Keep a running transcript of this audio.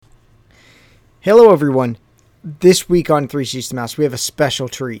Hello, everyone. This week on Three Sheets to the Mouse, we have a special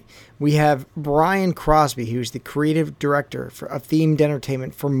treat. We have Brian Crosby, who's the creative director of themed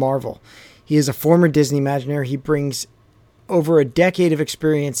entertainment for Marvel. He is a former Disney Imagineer. He brings over a decade of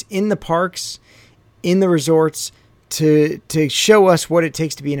experience in the parks, in the resorts, to show us what it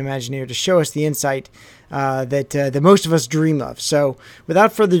takes to be an Imagineer, to show us the insight that most of us dream of. So,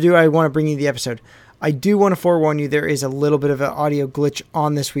 without further ado, I want to bring you the episode. I do want to forewarn you, there is a little bit of an audio glitch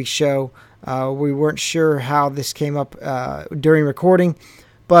on this week's show. We weren't sure how this came up during recording,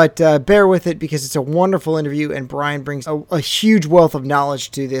 but bear with it because it's a wonderful interview and Brian brings a huge wealth of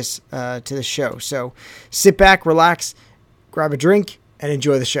knowledge to this show. So sit back, relax, grab a drink, and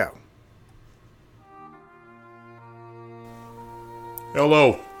enjoy the show.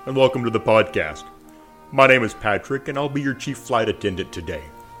 Hello, and welcome to the podcast. My name is Patrick, and I'll be your chief flight attendant today.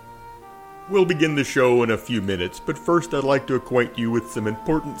 We'll begin the show in a few minutes, but first I'd like to acquaint you with some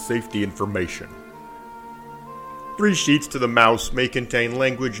important safety information. Three Sheets to the Mouse may contain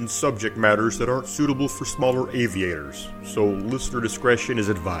language and subject matters that aren't suitable for smaller aviators, so listener discretion is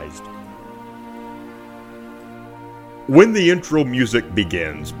advised. When the intro music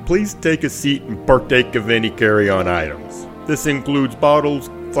begins, please take a seat and partake of any carry-on items. This includes bottles,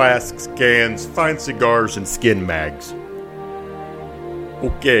 flasks, cans, fine cigars, and skin mags.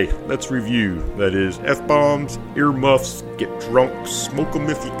 Okay, let's review. That is F-bombs, earmuffs, get drunk, smoke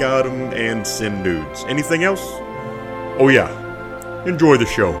 'em if you got 'em, and send nudes. Anything else? Oh yeah. Enjoy the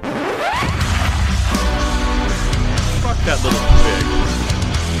show. Fuck that little pig.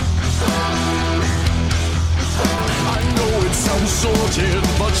 I know it sounds sorted,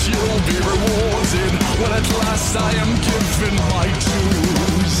 but you'll be rewarded when at last I am given my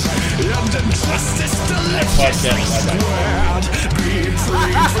dues. And injustice deliciously squared, be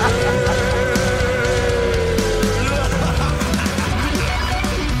prepared.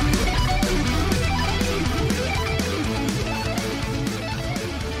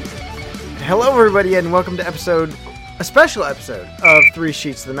 Hello, everybody, and welcome to a special episode of Three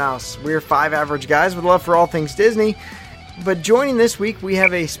Sheets to the Mouse. We're five average guys with love for all things Disney, but joining this week, we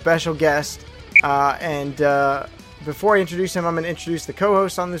have a special guest, and before I introduce him, I'm going to introduce the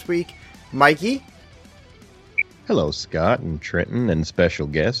co-host on this week, Mikey. Hello, Scott and Trenton and special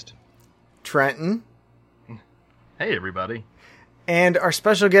guest. Trenton. Hey, everybody. And our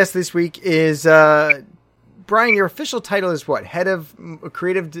special guest this week is, Brian, your official title is what? Head of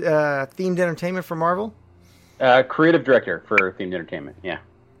Creative Themed Entertainment for Marvel? Creative Director for Themed Entertainment, yeah.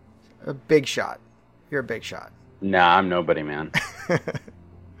 A big shot. You're a big shot. Nah, I'm nobody, man.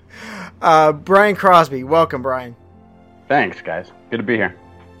 Brian Crosby. Welcome, Brian. Thanks, guys. Good to be here.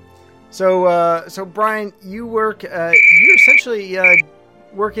 So Brian, you work. You essentially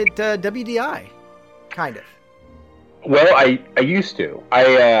work at WDI, kind of. Well, I used to.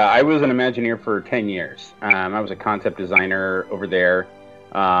 I was an Imagineer for 10 years. I was a concept designer over there,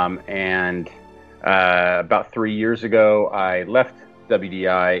 and about 3 years ago, I left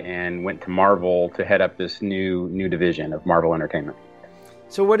WDI and went to Marvel to head up this new division of Marvel Entertainment.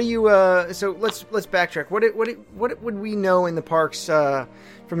 So what do you? So let's backtrack. What would we know in the parks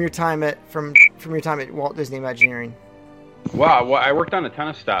from your time at Walt Disney Imagineering? Wow, well, I worked on a ton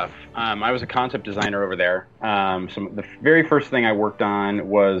of stuff. I was a concept designer over there. The very first thing I worked on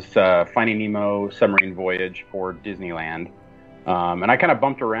was Finding Nemo Submarine Voyage for Disneyland, and I kind of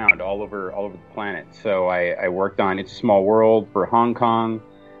bumped around all over the planet. So I worked on It's a Small World for Hong Kong.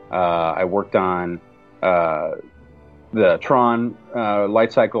 I worked on the Tron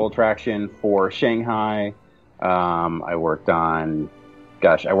light cycle attraction for Shanghai. I worked on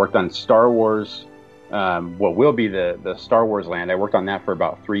Star Wars. What will be the Star Wars land. I worked on that for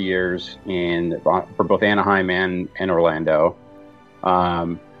about 3 years for both Anaheim and Orlando.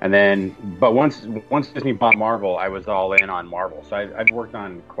 But once Disney bought Marvel, I was all in on Marvel. So I've worked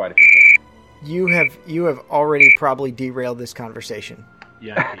on quite a few things. You have already probably derailed this conversation.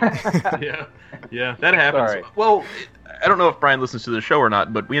 Yeah, yeah, that happens. Sorry. Well, I don't know if Brian listens to the show or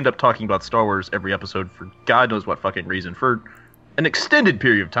not, but we end up talking about Star Wars every episode for God knows what fucking reason, for an extended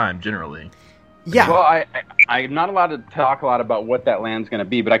period of time, generally. Yeah. Well, I'm not allowed to talk a lot about what that land's going to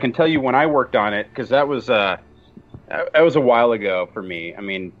be, but I can tell you when I worked on it, because that was a while ago for me. I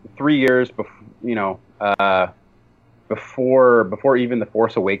mean, 3 years before even The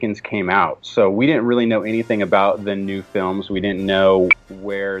Force Awakens came out. So we didn't really know anything about the new films. We didn't know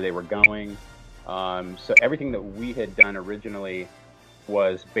where they were going. So everything that we had done originally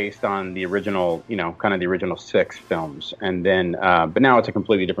was based on the original, kind of the original 6 films. And then, but now it's a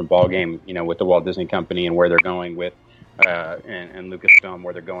completely different ballgame, with the Walt Disney Company and where they're going with, and Lucasfilm,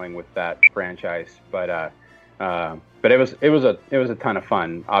 where they're going with that franchise. But it was a ton of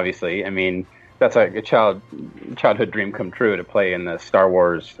fun, obviously. I mean, that's like a childhood dream come true to play in the Star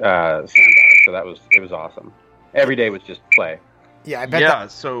Wars sandbox. So it was awesome. Every day was just play. Yeah, I bet. Yeah.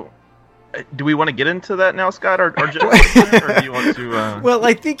 So, do we want to get into that now, Scott, or do you want to? Well,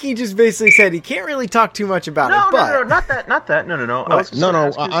 I think he just basically said he can't really talk too much about it. But No, not that. No. I was just gonna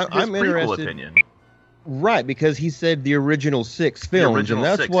ask his I'm prequel interested. Opinion. Right, because he said the original 6 films, original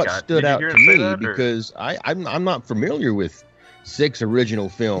and that's 6, what Scott. stood Did you out hear to him say me that, or- because I'm not familiar with 6 original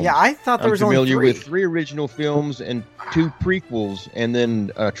films. yeah, I thought there I'm was only familiar 3. with 3 original films and 2 prequels, and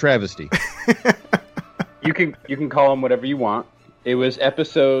then travesty. You can call them whatever you want. It was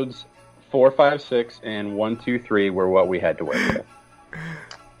episodes 4, 5, 6, and 1, 2, 3 were what we had to work with.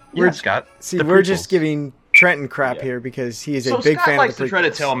 Yeah, Scott. See, the we're prequels. just giving Trenton crap Yeah. here because he is So a big Scott fan likes of the prequels. to try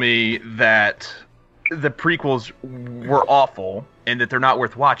to tell me that the prequels were awful and that they're not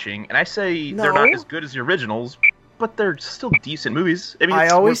worth watching, and I say they're not No. as good as the originals, but they're still decent movies. I mean, I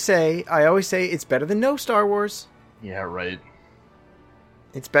it's always say it's better than no Star Wars. yeah, right.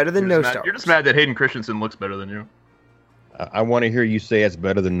 It's better than no Star Wars. You're just mad that Hayden Christensen looks better than you. I want to hear you say it's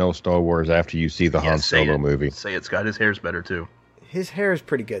better than no Star Wars after you see the Han say Solo it. movie. Say it, Scott. His hair's better too. His hair is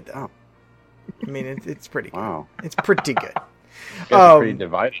pretty good, though. I mean, it's pretty good. Wow. It's pretty good. You guys are pretty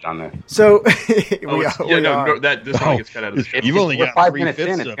divided on this. So No, that this one gets cut out of the show. You've only We're got 5 3 minutes in.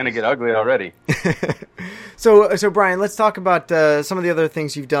 fifths It's of going to it. get ugly already. So Brian, let's talk about some of the other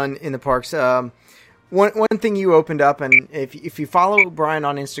things you've done in the parks. One thing you opened up, and if you follow Brian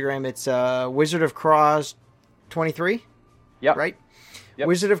on Instagram, it's Wizard of Cross 23. Yep. Right. Yep.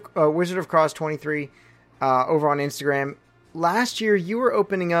 Wizard of Cross 23 over on Instagram. Last year, you were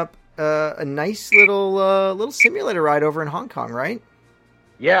opening up a nice little simulator ride over in Hong Kong, right?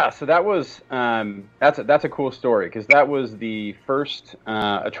 Yeah, so that was that's a cool story because that was the first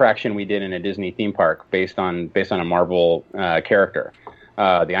attraction we did in a Disney theme park based on a Marvel character,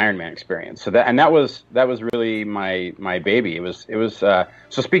 the Iron Man experience. So that was really my baby. It was so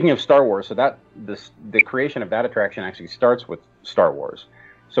speaking of Star Wars, so the creation of that attraction actually starts with Star Wars.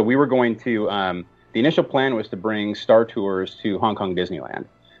 So we were going to the initial plan was to bring Star Tours to Hong Kong Disneyland.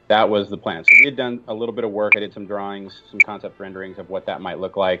 That was the plan. So we had done a little bit of work. I did some drawings, some concept renderings of what that might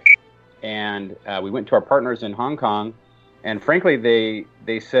look like. And we went to our partners in Hong Kong. And frankly,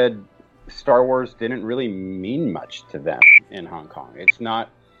 they said Star Wars didn't really mean much to them in Hong Kong. It's not,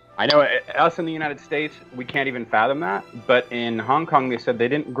 I know us in the United States, we can't even fathom that. But in Hong Kong, they said they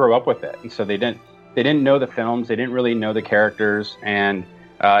didn't grow up with it. And so they didn't know the films. They didn't really know the characters. And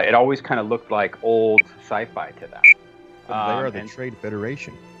it always kind of looked like old sci-fi to them. They are the Trade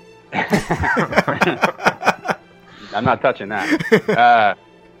Federation. I'm not touching that.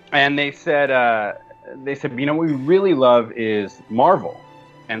 And they said, you know, what we really love is Marvel.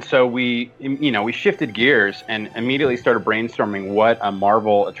 And so we shifted gears and immediately started brainstorming what a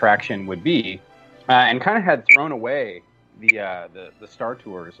Marvel attraction would be, and kind of had thrown away the Star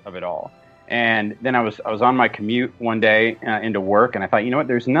Tours of it all. And then I was on my commute one day into work, and I thought, you know what?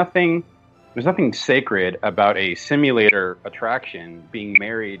 There's nothing sacred about a simulator attraction being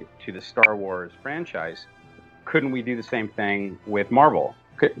married to the Star Wars franchise. Couldn't we do the same thing with Marvel?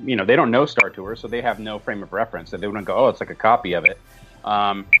 You know, they don't know Star Tours, so they have no frame of reference. So they wouldn't go, oh, it's like a copy of it.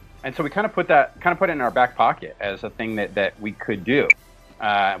 And so we kind of put it in our back pocket as a thing that we could do.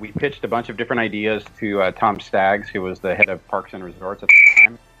 We pitched a bunch of different ideas to Tom Staggs, who was the head of Parks and Resorts at the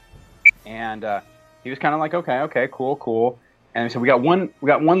time, and he was kind of like, okay, cool. And so we got one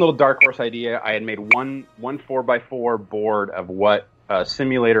little dark horse idea. I had made one 4x4 board of what a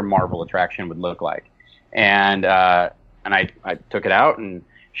simulator Marvel attraction would look like, and I took it out and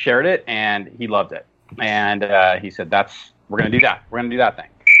shared it, and he loved it. And he said, we're gonna do that. We're gonna do that thing.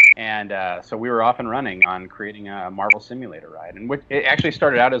 And so we were off and running on creating a Marvel simulator ride, and it actually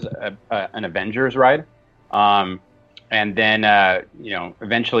started out as an Avengers ride. And then,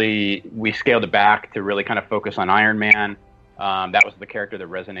 eventually we scaled it back to really kind of focus on Iron Man. That was the character that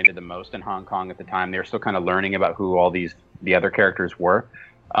resonated the most in Hong Kong at the time. They were still kind of learning about who all the other characters were.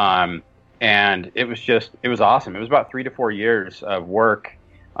 And it was awesome. It was about 3 to 4 years of work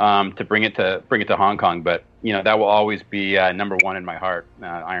to bring it to Hong Kong. But, you know, that will always be number one in my heart,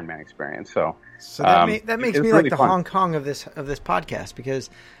 Iron Man experience. So that makes me really like the fun. Hong Kong of this podcast, because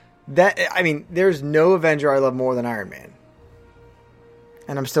there's no Avenger I love more than Iron Man,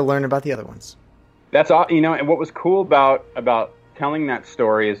 and I'm still learning about the other ones. That's all, you know. And what was cool about telling that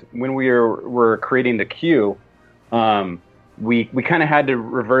story is when we were creating the queue, we kind of had to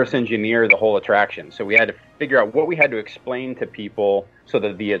reverse engineer the whole attraction. So we had to figure out what we had to explain to people so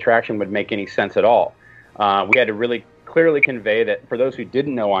that the attraction would make any sense at all. We had to really clearly convey that for those who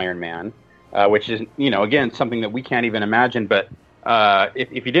didn't know Iron Man, which is, you know, again, something that we can't even imagine, but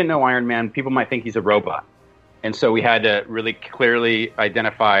if you didn't know Iron Man, people might think he's a robot. And so we had to really clearly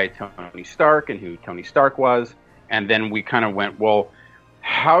identify Tony Stark and who Tony Stark was. And then we kind of went, well,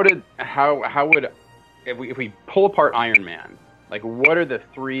 how would if we pull apart Iron Man, like what are the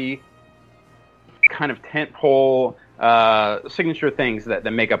three kind of tentpole signature things that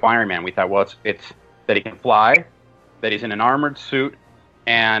make up Iron Man? We thought, well, it's that he can fly, that he's in an armored suit,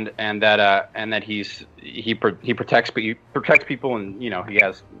 and that he protects people, and he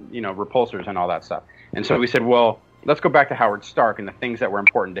has repulsors and all that stuff. And so we said, well, let's go back to Howard Stark and the things that were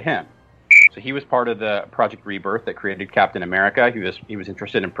important to him. So he was part of the Project Rebirth that created Captain America. He was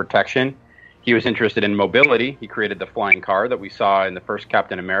interested in protection. He was interested in mobility. He created the flying car that we saw in the first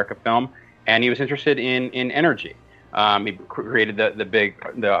Captain America film, and he was interested in energy. He created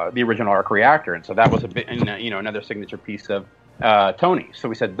the original arc reactor, and so that was another signature piece of Tony. So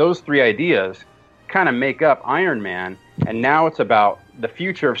we said those three ideas kind of make up Iron Man, and now it's about the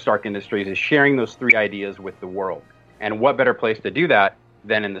future of Stark Industries is sharing those three ideas with the world. And what better place to do that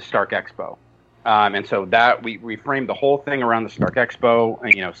than in the Stark Expo? And so that we framed the whole thing around the Stark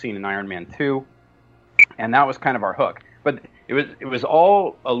Expo, seen in Iron Man 2, and that was kind of our hook. But it was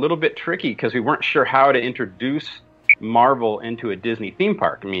all a little bit tricky because we weren't sure how to introduce Marvel into a Disney theme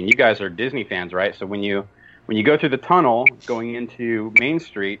park. I mean, you guys are Disney fans, right? So when you go through the tunnel going into Main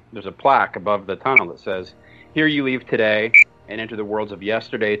Street, there's a plaque above the tunnel that says, "Here you leave today and enter the worlds of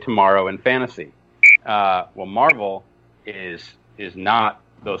yesterday, tomorrow, and fantasy." Well, Marvel is not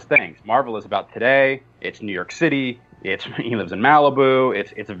those things. Marvel is about today. It's New York City. He lives in Malibu.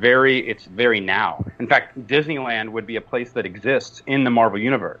 It's very now. In fact, Disneyland would be a place that exists in the Marvel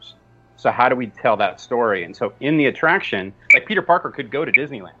universe. So how do we tell that story? And so in the attraction, like Peter Parker could go to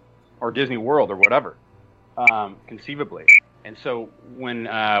Disneyland or Disney World or whatever, conceivably. And so when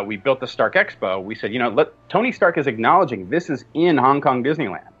we built the Stark Expo, we said, Tony Stark is acknowledging this is in Hong Kong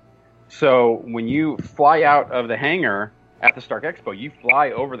Disneyland. So when you fly out of the hangar at the Stark Expo, you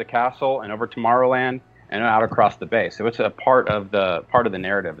fly over the castle and over Tomorrowland and out across the bay. So it's a part of the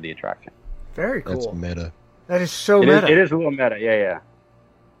narrative of the attraction. Very cool. That's meta. That is so meta. It is a little meta. Yeah.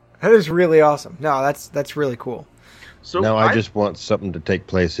 That is really awesome. No, that's really cool. So now I just want something to take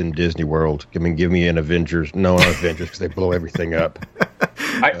place in Disney World. Give me an Avengers. No, not Avengers because they blow everything up.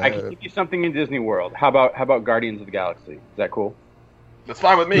 I can give you something in Disney World. How about Guardians of the Galaxy? Is that cool? That's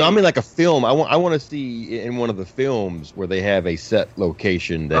fine with me. No, I mean like a film. I want to see in one of the films where they have a set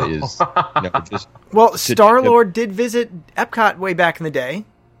location that is just. Well, Star-Lord did visit Epcot way back in the day.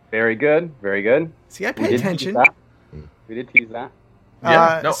 Very good. Very good. See, I pay attention. We did tease that.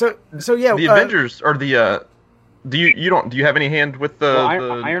 Yeah. So yeah. The Avengers or the. Do you have any hand with the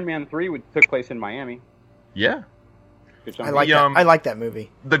Iron Man 3 took place in Miami? Yeah. I like that movie.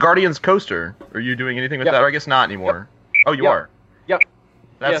 The Guardians coaster. Are you doing anything with that? Or I guess not anymore. Yep. Oh, you are. Yep.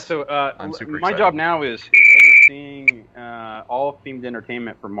 So I'm super my excited. job now is overseeing all themed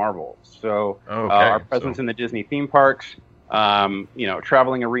entertainment for Marvel. So our presence in the Disney theme parks,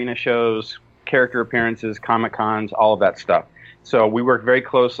 traveling arena shows, character appearances, Comic Cons, all of that stuff. So we work very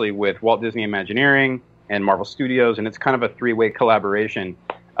closely with Walt Disney Imagineering and Marvel Studios, and it's kind of a three-way collaboration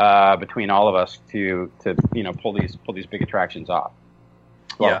between all of us to pull these big attractions off.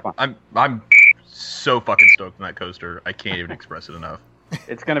 I'm so fucking stoked on that coaster. I can't even express it enough.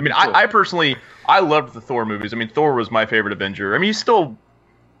 It's gonna. Cool. I personally loved the Thor movies. I mean, Thor was my favorite Avenger. I mean, he's probably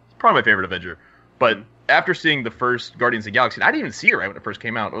my favorite Avenger. But after seeing the first Guardians of the Galaxy, I didn't even see it right when it first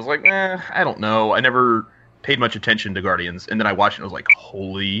came out. I was like, I don't know. I never paid much attention to Guardians, and then I watched it and I was like,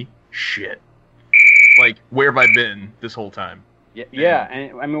 holy shit. Like, where have I been this whole time? Yeah.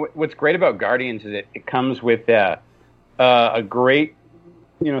 And I mean, what's great about Guardians is it comes with a great,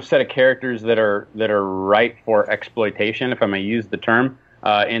 set of characters that are ripe for exploitation, if I may use the term,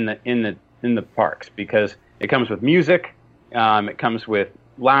 in the parks, because it comes with music, it comes with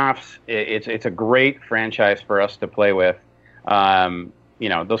laughs. It's a great franchise for us to play with.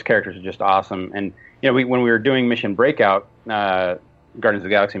 Those characters are just awesome. And when we were doing Mission Breakout, Guardians of the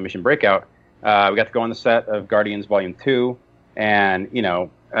Galaxy Mission Breakout. We got to go on the set of Guardians Volume 2, and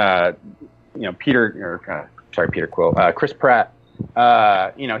Peter Quill, Chris Pratt.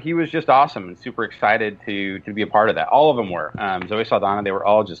 He was just awesome and super excited to be a part of that. All of them were. Zoe Saldana, they were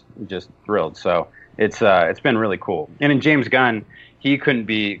all just thrilled. So it's been really cool. And in James Gunn, he couldn't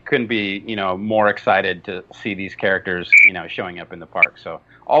be more excited to see these characters showing up in the park. So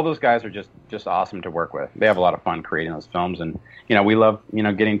all those guys are just awesome to work with. They have a lot of fun creating those films, and we love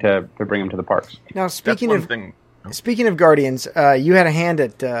getting to bring them to the parks. Now speaking of Guardians, you had a hand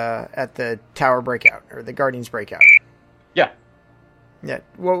at the Tower Breakout or the Guardians Breakout. Yeah. Yeah.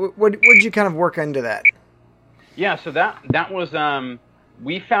 What did you kind of work into that? Yeah, so that was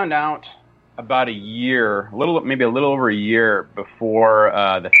we found out about maybe a little over a year before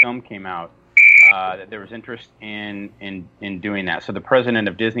the film came out, that there was interest in doing that. So the president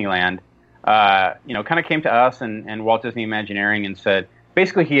of Disneyland, kind of came to us and Walt Disney Imagineering and said,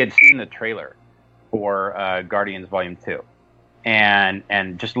 basically he had seen the trailer for Guardians Volume 2 and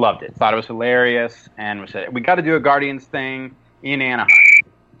just loved it, thought it was hilarious, and we said, we got to do a Guardians thing in Anaheim,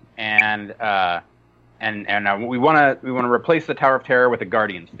 and we want to replace the Tower of Terror with a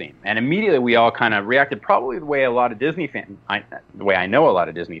Guardians theme. And immediately we all kind of reacted, probably the way a lot of Disney fans, the way I know a lot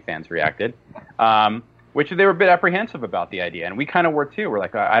of Disney fans reacted, which they were a bit apprehensive about the idea, and we kind of were too. We're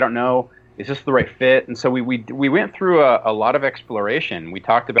like, I don't know, is this the right fit? And so we went through a lot of exploration. We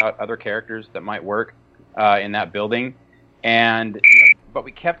talked about other characters that might work in that building, and but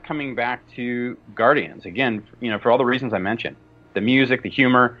we kept coming back to Guardians again. For all the reasons I mentioned, the music, the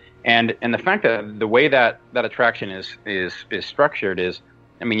humor, and the fact that the way that attraction is structured is,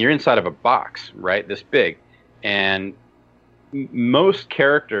 you're inside of a box, right, this big, and most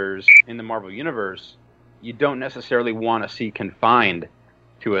characters in the Marvel Universe you don't necessarily want to see confined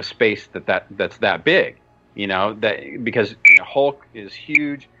to a space that's that big, because Hulk is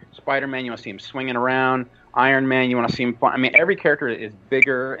huge, Spider-Man you want to see him swinging around, Iron Man you want to see him fly. Every character is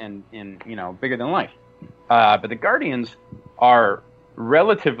bigger and bigger than life, but the Guardians are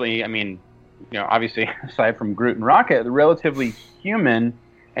relatively, obviously aside from Groot and Rocket, they're relatively human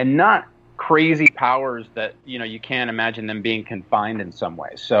and not crazy powers that you can't imagine them being confined in some way.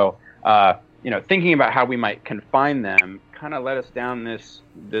 So thinking about how we might confine them kind of led us down this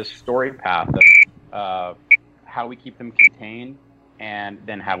story path of how we keep them contained and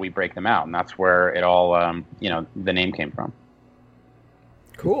then how we break them out, and that's where it all the name came from.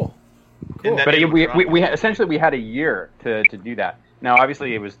 Cool. But we essentially had a year to do that. Now,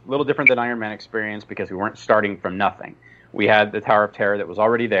 obviously, it was a little different than Iron Man Experience because we weren't starting from nothing. We had the Tower of Terror that was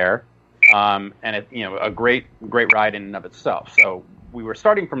already there, and it, a great ride in and of itself. So we were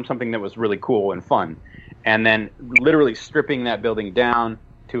starting from something that was really cool and fun, and then literally stripping that building down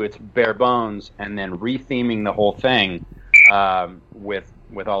to its bare bones, and then re-theming the whole thing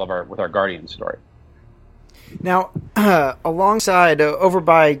with all of our Guardians story. Now, alongside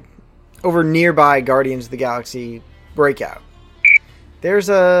over nearby Guardians of the Galaxy Breakout, there's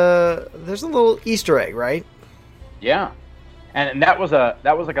a little Easter egg, right? Yeah, and that was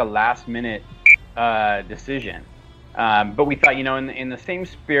like a last minute decision. But we thought, in the same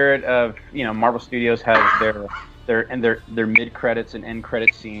spirit of, Marvel Studios has their mid credits and end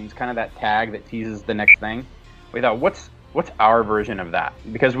credit scenes, kind of that tag that teases the next thing. We thought, what's our version of that?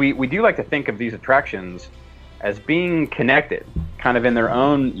 Because we do like to think of these attractions as being connected, kind of in their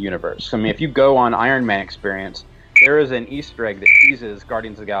own universe. If you go on Iron Man Experience, there is an Easter egg that teases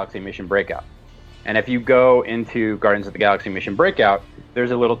Guardians of the Galaxy Mission Breakout. And if you go into Guardians of the Galaxy Mission Breakout,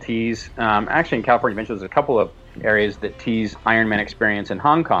 there's a little tease. Actually, in California Adventure, there's a couple of areas that tease Iron Man Experience in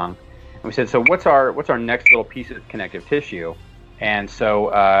Hong Kong. And we said, so what's our next little piece of connective tissue? And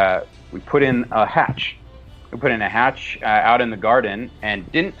so we put in a hatch. We put in a hatch out in the garden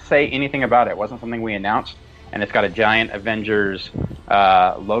and didn't say anything about it. It wasn't something we announced. And it's got a giant Avengers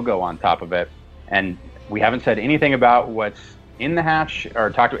logo on top of it. And we haven't said anything about what's in the hatch or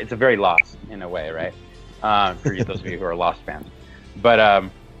talked about. It's a very Lost in a way, right? For those of you who are Lost fans. But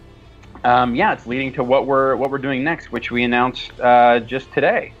it's leading to what we're doing next, which we announced just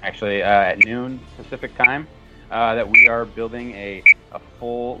today, actually at noon Pacific time, that we are building a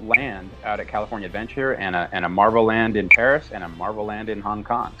full land out at California Adventure and a Marvel land in Paris and a Marvel land in Hong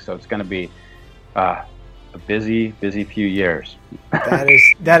Kong. So it's going to be a busy few years. That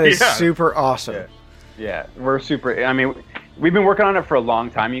is Yeah. super awesome. Yeah, we're super. We've been working on it for a long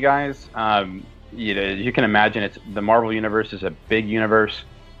time, you guys. You can imagine, the Marvel universe is a big universe,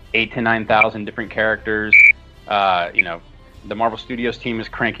 8,000 to 9,000 different characters. The Marvel Studios team is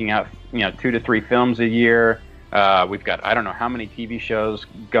cranking out 2 to 3 films a year. We've got, I don't know how many TV shows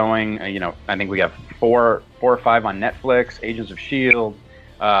going. I think we have 4 or 5 on Netflix. Agents of S.H.I.E.L.D.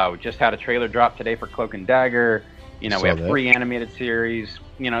 We just had a trailer drop today for Cloak and Dagger. We have 3 animated series.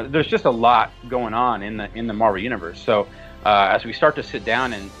 There's just a lot going on in the Marvel universe. So as we start to sit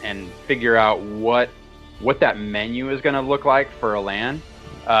down and figure out what that menu is going to look like for a land,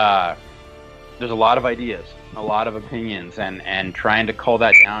 there's a lot of ideas, a lot of opinions, and trying to cull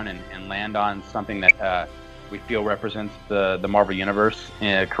that down and land on something that we feel represents the Marvel universe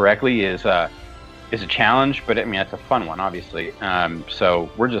correctly is a challenge, but it's a fun one, obviously. So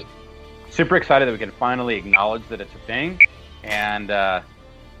we're just super excited that we can finally acknowledge that it's a thing, and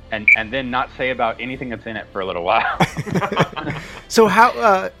then not say about anything that's in it for a little while. So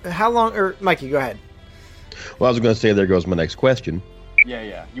how long? Or Mikey, go ahead. Well, I was going to say, there goes my next question.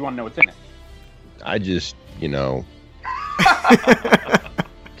 Yeah. You want to know what's in it? I just, can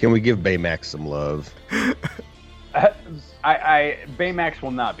we give Baymax some love? Baymax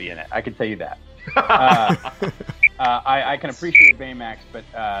will not be in it. I can tell you that. I can appreciate Baymax, but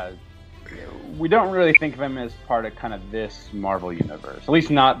we don't really think of him as part of kind of this Marvel universe. At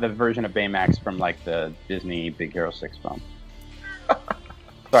least not the version of Baymax from like the Disney Big Hero 6 film.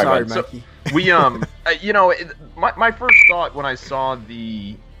 Sorry, bud. Mikey. We my first thought when I saw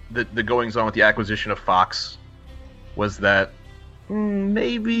the goings on with the acquisition of Fox was that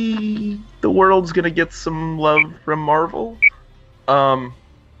maybe the world's gonna get some love from Marvel. The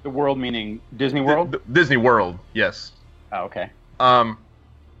world meaning Disney World? Disney World, yes. Oh, okay.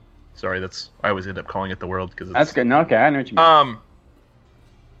 Sorry, I always end up calling it the world because That's good. No, okay, I know what you mean.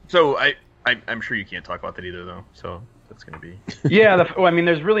 So I'm sure you can't talk about that either, though. So that's going to be. Yeah,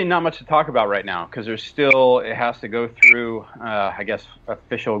 there's really not much to talk about right now because it has to go through, I guess,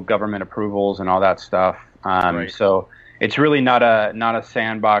 official government approvals and all that stuff. Right. So it's really not a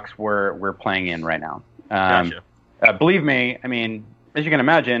sandbox we're playing in right now. Gotcha. Believe me, as you can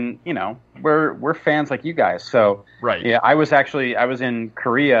imagine, we're fans like you guys. So Right. yeah, I was in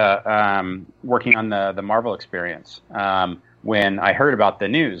Korea working on the Marvel experience when I heard about the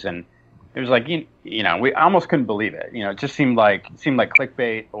news, and it was like we almost couldn't believe it. It just seemed like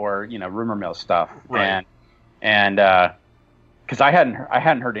clickbait or rumor mill stuff. Right. And because I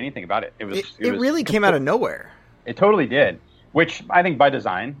hadn't heard anything about it. It Really came out of nowhere. It totally did, which I think by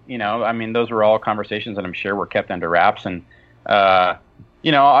design. Those were all conversations that I'm sure were kept under wraps, and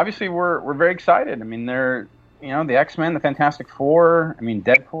obviously we're very excited. They're the X-Men, the Fantastic Four.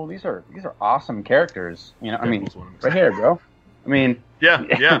 Deadpool. These are awesome characters. Deadpool's one of them. Right here, bro.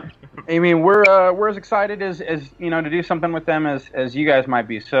 Yeah. We're as excited as to do something with them as you guys might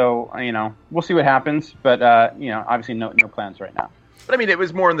be. So we'll see what happens. But obviously no plans right now. But it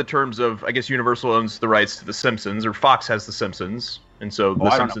was more in the terms of, I guess Universal owns the rights to The Simpsons, or Fox has The Simpsons, and so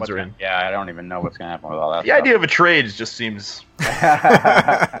The Simpsons are in. Yeah, I don't even know what's going to happen with all that. The idea of a trade just seems.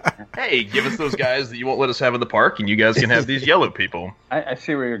 Hey, give us those guys that you won't let us have in the park, and you guys can have these yellow people. I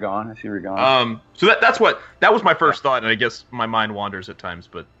see where you're going. So that was my first thought, and I guess my mind wanders at times,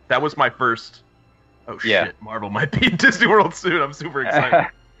 but that was my first. Oh shit! Yeah. Marvel might be in Disney World soon. I'm super excited.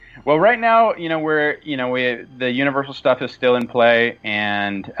 Well, right now, the Universal stuff is still in play,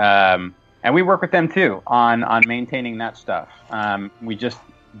 and we work with them too on maintaining that stuff. We just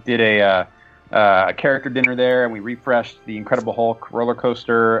did a character dinner there, and we refreshed the Incredible Hulk roller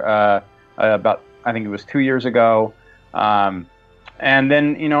coaster about, I think it was 2 years ago. And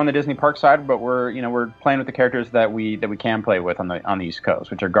then on the Disney Park side, but we're playing with the characters that we can play with on the East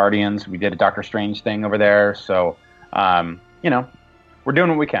Coast, which are Guardians. We did a Doctor Strange thing over there, so we're doing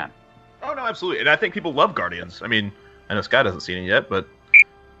what we can. Oh no, absolutely, and I think people love Guardians. I know Scott hasn't seen it yet, but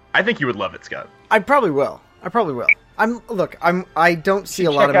I think you would love it, Scott. I probably will. I don't see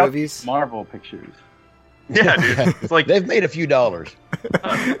a lot of movies. Marvel pictures. Yeah, dude. It's like They've made a few dollars.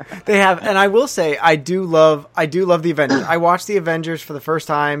 They have, and I will say I do love the Avengers. I watched the Avengers for the first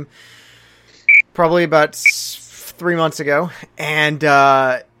time probably about 3 months ago, and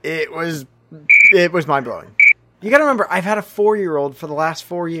it was mind blowing. You got to remember, I've had a 4-year-old for the last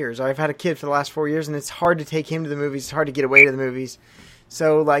 4 years. I've had a kid for the last 4 years, and it's hard to take him to the movies. It's hard to get away to the movies.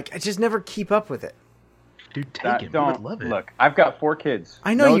 So, I just never keep up with it. dude, take him. You would love it. Look, I've got 4 kids.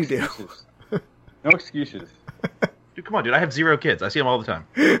 I know you excuses. No excuses. Dude, come on, dude. I have 0 kids. I see them all the time.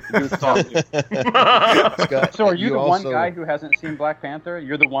 Scott, So are you the one also- guy who hasn't seen Black Panther?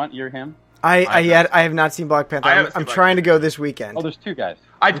 You're the one. You're him. I have not seen Black Panther. I haven't I'm seen Black trying to go this weekend. Oh, there's 2 guys.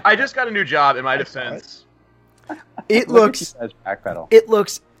 I just got a new job. In my defense, It Look looks at you guys backpedal. it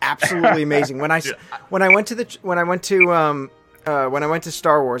looks absolutely amazing. When I Dude, went to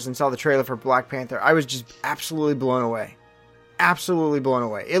Star Wars and saw the trailer for Black Panther, I was just absolutely blown away. Absolutely blown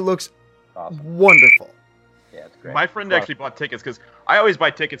away. It looks Awesome. wonderful. Yeah, it's great. my friend actually bought tickets because I always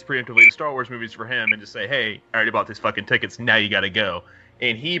buy tickets preemptively to Star Wars movies for him and just say, "Hey, I already bought these fucking tickets. Now you got to go."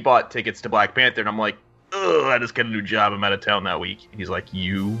 And he bought tickets to Black Panther, and I'm like, "Ugh, I just got a new job. I'm out of town that week." And he's like,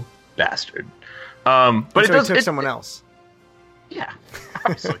 "You bastard." But So it does. he took someone else. Yeah,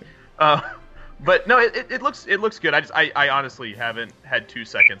 obviously. But no, it looks good. I honestly haven't had 2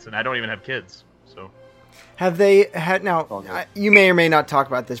 seconds, and I don't even have kids. So Have they had now? You may or may not talk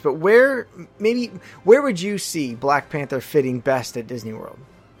about this, but where would you see Black Panther fitting best at Disney World?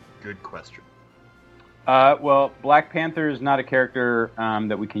 good question. Well, Black Panther is not a character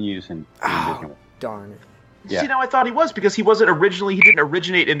that we can use in Disney World. Darn it! Yeah. See, now I thought he was because he didn't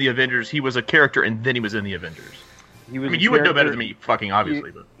originate in the Avengers. He was a character, and then he was in the Avengers. He was. I mean, a you would know better character- than me, fucking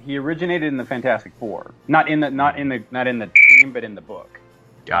obviously. But He originated in the Fantastic Four, not in the team, but in the book.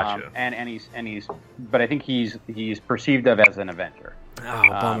 gotcha. But I think he's perceived of as an Avenger. Oh,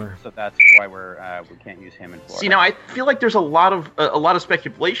 bummer. So that's why we can't use him in Florida. See, now I feel like there's a lot of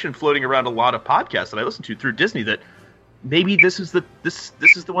speculation floating around a lot of podcasts that I listen to through Disney that maybe this is the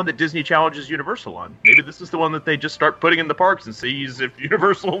one that Disney challenges Universal on. Maybe this is the one that they just start putting in the parks and sees if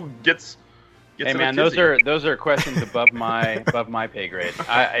Universal gets. Hey an man, activity. those are questions above my pay grade.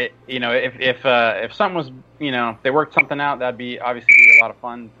 If something was, if they worked something out, that'd be obviously be a lot of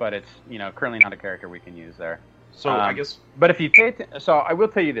fun. But it's currently not a character we can use there. So I guess. But if you so I will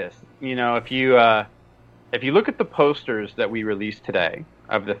tell you this. If you look at the posters that we released today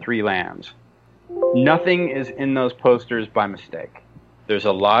of the three lands, nothing is in those posters by mistake. There's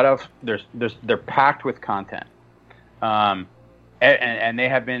a lot of they're packed with content, and they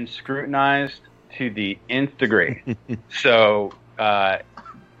have been scrutinized to the nth degree. So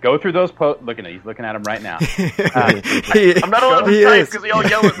go through those Look at him; he's looking at them right now. I'm not allowed to type because they all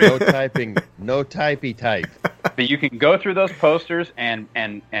yell at me. No typing. No typey type. But you can go through those posters and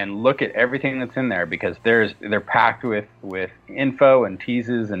look at everything that's in there because they're packed with info and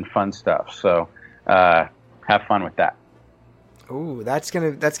teases and fun stuff. So have fun with that. Ooh, that's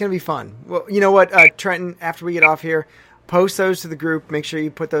gonna be fun. Well, you know what, Trenton, after we get off here, post those to the group. Make sure you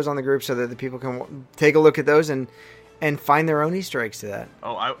put those on the group so that the people can take a look at those and find their own Easter eggs to that.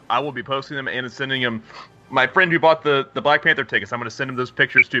 Oh, I will be posting them and sending them. My friend who bought the Black Panther tickets, I'm going to send him those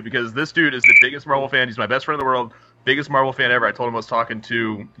pictures too because this dude is the biggest Marvel fan. He's my best friend in the world, biggest Marvel fan ever. I told him I was talking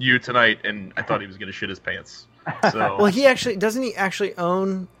to you tonight, and I thought he was going to shit his pants. So, Well, doesn't he actually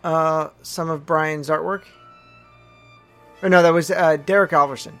own some of Brian's artwork? Or no, that was Derek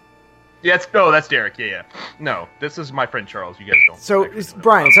Alverson. yeah, that's Derek. Yeah. No, this is my friend Charles. You guys don't. So, actually know.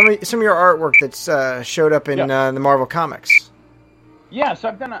 Brian, some of your artwork that's showed up in the Marvel comics. Yeah, so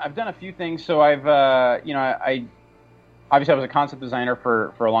I've done a few things. So I've I obviously I was a concept designer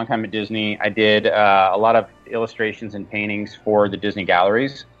for a long time at Disney. I did a lot of illustrations and paintings for the Disney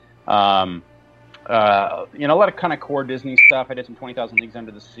galleries. A lot of kind of core Disney stuff. I did some 20,000 Leagues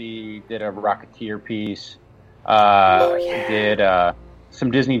Under the Sea. Did a Rocketeer piece. Did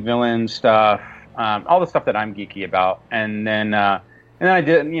some Disney villain stuff. All the stuff that I'm geeky about. And then I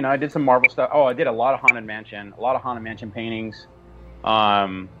did some Marvel stuff. Oh, I did a lot of Haunted Mansion paintings.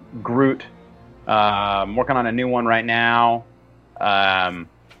 Groot. I'm working on a new one right now. And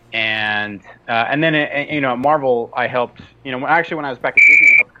then at Marvel, I helped. When I was back at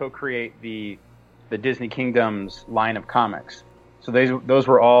Disney, I helped co-create the Disney Kingdoms line of comics. So those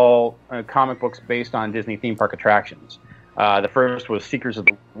were all comic books based on Disney theme park attractions. The first was Seekers of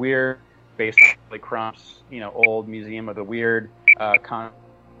the Weird, based on Charlie Crump's old Museum of the Weird concept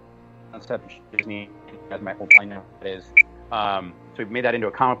of Disney, as my whole plan now is. So we made that into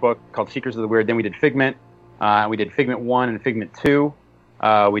a comic book called Seekers of the Weird. Then we did Figment. We did Figment 1 and Figment 2.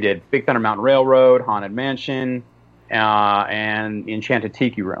 We did Big Thunder Mountain Railroad, Haunted Mansion, and Enchanted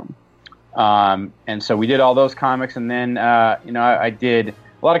Tiki Room. And so we did all those comics. And then, I did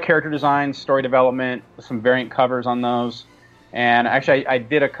a lot of character design, story development, some variant covers on those. And actually, I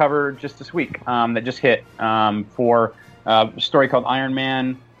did a cover just this week that just hit for a story called Iron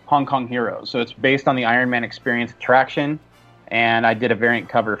Man Hong Kong Heroes. So it's based on the Iron Man Experience attraction. And I did a variant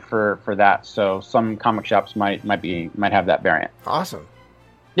cover for that, so some comic shops might have that variant. Awesome.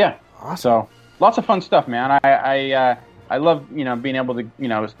 Yeah. Awesome. So lots of fun stuff, man. I love being able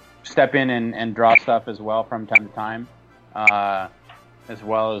to step in and draw stuff as well from time to time, as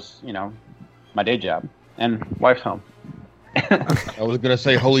well as my day job and wife's home. I was gonna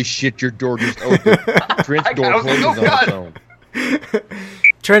say, holy shit, your door just opened. Trent's door closes on its own.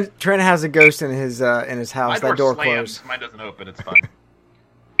 Trent has a ghost in his house. My That door slams. closed. Mine doesn't open. It's fine.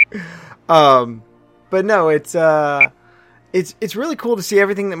 But no, it's really cool to see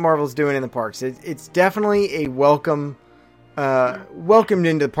everything that Marvel's doing in the parks. It's definitely a welcomed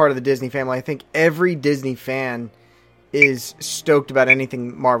into part of the Disney family. I think every Disney fan is stoked about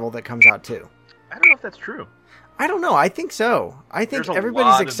anything Marvel that comes out too. I don't know if that's true. I don't know. I think so. I think There's a everybody's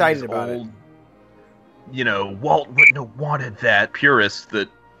lot of excited these about it. old, Walt wouldn't have wanted that. Purists that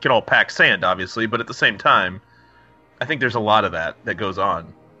can all pack sand, obviously, but at the same time, I think there's a lot of that goes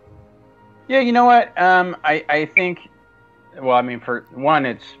on. Yeah, you know what? I think. Well, I mean, for one,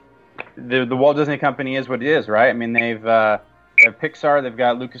 it's the Walt Disney Company is what it is, right? I mean, they've Pixar, they've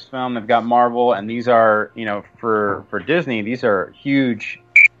got Lucasfilm, they've got Marvel, and these are for Disney, these are huge,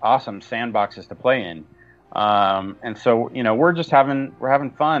 awesome sandboxes to play in. And so we're just having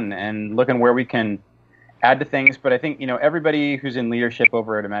fun and looking where we can add to things. But I think everybody who's in leadership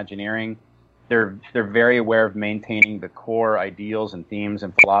over at Imagineering They're very aware of maintaining the core ideals and themes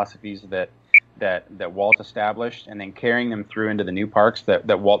and philosophies that Walt established, and then carrying them through into the new parks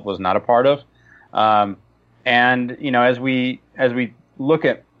that Walt was not a part of. And as we look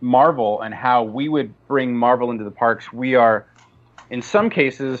at Marvel and how we would bring Marvel into the parks, we are, in some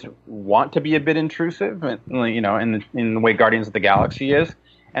cases, want to be a bit intrusive, in the way Guardians of the Galaxy is,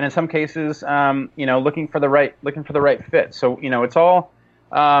 and in some cases, looking for the right fit. So it's all.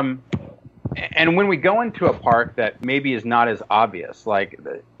 And when we go into a park that maybe is not as obvious, like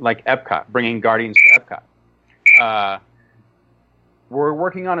Epcot, bringing Guardians to Epcot, we're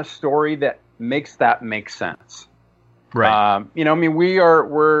working on a story that makes that make sense. Right.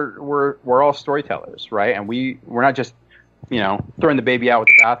 We're all storytellers, right? And we're not just throwing the baby out with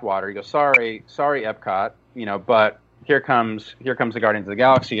the bathwater. You go, sorry, Epcot, but here comes the Guardians of the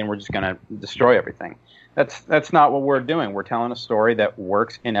Galaxy, and we're just gonna destroy everything. That's not what we're doing. We're telling a story that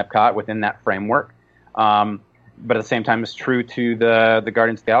works in Epcot within that framework, but at the same time is true to the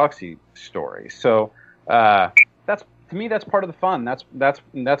Guardians of the Galaxy story. So to me, that's part of the fun. That's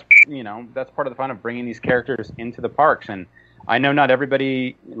part of the fun of bringing these characters into the parks. And I know not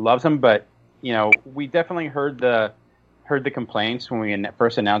everybody loves them, but we definitely heard the complaints when we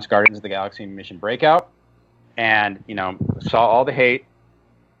first announced Guardians of the Galaxy Mission Breakout, and saw all the hate.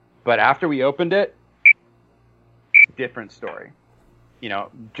 But after we opened it, different story.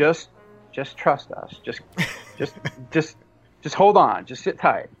 Just trust us. Just hold on. Just sit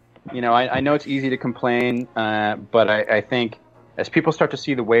tight. I know it's easy to complain, but I think as people start to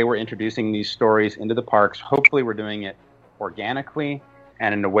see the way we're introducing these stories into the parks, hopefully we're doing it organically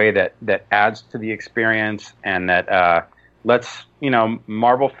and in a way that adds to the experience, and that lets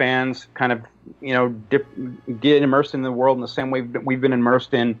Marvel fans kind of get immersed in the world in the same way that we've been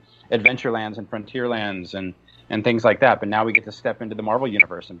immersed in Adventurelands and Frontierlands and things like that. But now we get to step into the Marvel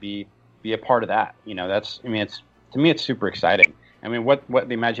universe and be a part of that. It's super exciting. I mean, what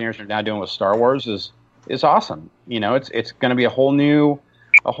the Imagineers are now doing with Star Wars is awesome. It's going to be a whole new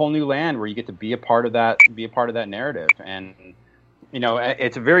land where you get to be a part of that narrative. And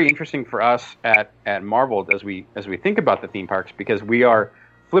it's very interesting for us at Marvel as we think about the theme parks, because we are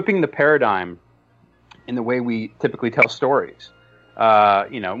flipping the paradigm in the way we typically tell stories.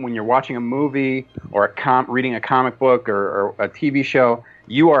 When you're watching a movie or reading a comic book or a TV show,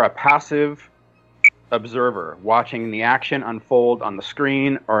 you are a passive observer watching the action unfold on the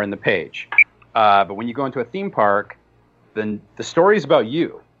screen or in the page. But when you go into a theme park, then the story is about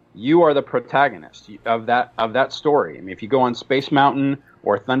you. You are the protagonist of that story. I mean, if you go on Space Mountain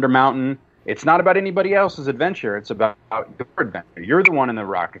or Thunder Mountain, it's not about anybody else's adventure. It's about your adventure. You're the one in the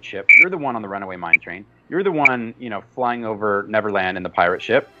rocket ship. You're the one on the runaway mine train. You're the one, flying over Neverland in the pirate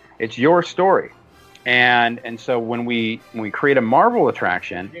ship. It's your story. And so when we create a Marvel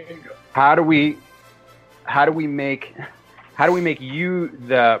attraction, how do we make you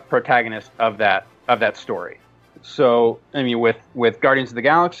the protagonist of that story? So, I mean, with Guardians of the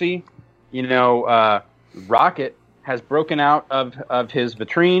Galaxy, Rocket has broken out of his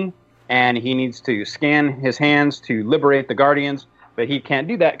vitrine, and he needs to scan his hands to liberate the Guardians, but he can't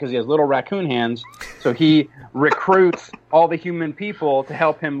do that because he has little raccoon hands. So he recruits all the human people to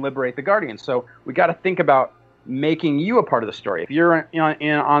help him liberate the Guardians. So we got to think about making you a part of the story. If you're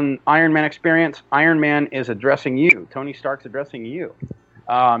on Iron Man Experience, Iron Man is addressing you. Tony Stark's addressing you.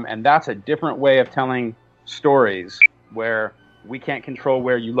 And that's a different way of telling stories where we can't control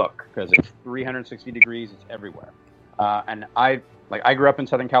where you look because it's 360 degrees, it's everywhere. And I grew up in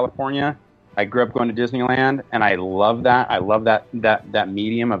Southern California. I grew up going to Disneyland, and I love that. I love that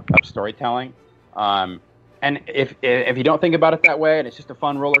medium of storytelling. And if you don't think about it that way, and it's just a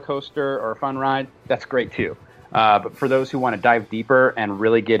fun roller coaster or a fun ride, that's great too. But for those who want to dive deeper and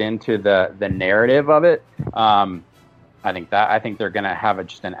really get into the narrative of it, I think they're going to have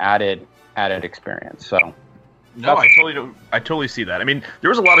just an added experience. So. No, I totally see that. I mean, there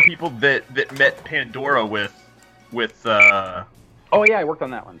was a lot of people that met Pandora with. Oh yeah, I worked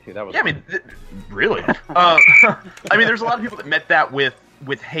on that one too. That was. Yeah, fun. I mean, really. I mean, there's a lot of people that met that with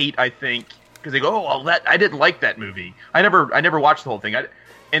hate. I think because they go, "Oh, well, I didn't like that movie. I never watched the whole thing."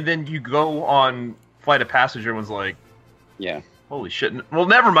 And then you go on Flight of Passage, everyone's like, "Yeah, holy shit." Well,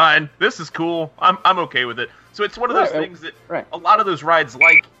 never mind. This is cool. I'm okay with it. So it's one of those things that a lot of those rides,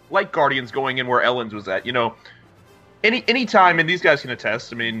 like Guardians going in where Ellen's was at, any time, and these guys can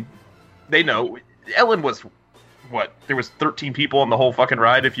attest. I mean, they know Ellen was what? There was 13 people on the whole fucking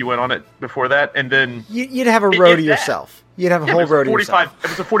ride if you went on it before that, and then you'd have a row to yourself. You'd have a whole row to yourself. It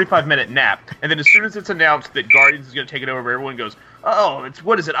was a 45-minute nap, and then as soon as it's announced that Guardians is going to take it over, everyone goes, "Oh, it's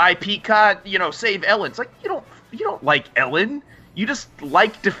what is it? IPCOT? Save Ellen." It's like you don't like Ellen. You just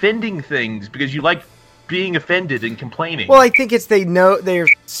like defending things because you like being offended and complaining. Well, I think it's they know they're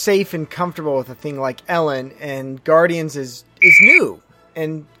safe and comfortable with a thing like Ellen, and Guardians is new,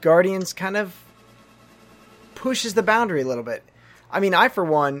 and Guardians kind of pushes the boundary a little bit. I mean,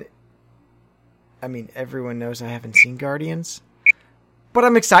 everyone knows I haven't seen Guardians, but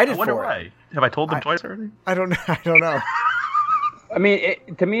I'm excited I wonder for why. it. Have I told them twice already? I don't know. I mean,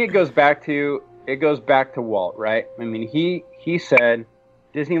 to me, it goes back to Walt, right? I mean, he said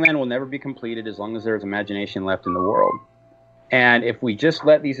Disneyland will never be completed as long as there's imagination left in the world. And if we just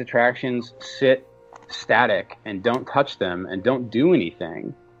let these attractions sit static and don't touch them and don't do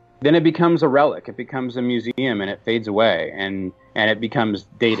anything, then it becomes a relic. It becomes a museum and it fades away and it becomes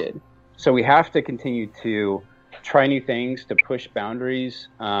dated. So we have to continue to try new things, to push boundaries.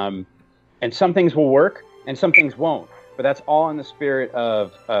 And some things will work and some things won't. But that's all in the spirit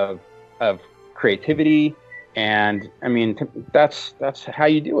of creativity. And I mean, that's how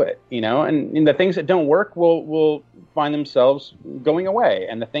you do it, you know. And the things that don't work will find themselves going away,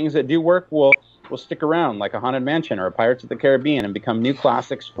 and the things that do work will stick around, like a Haunted Mansion or a Pirates of the Caribbean, and become new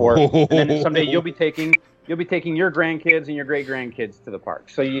classics for. And then someday you'll be taking your grandkids and your great grandkids to the park.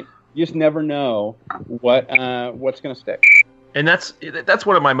 So you just never know what's going to stick. And that's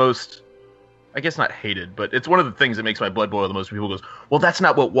one of my most, I guess not hated, but it's one of the things that makes my blood boil the most. When people goes, well, that's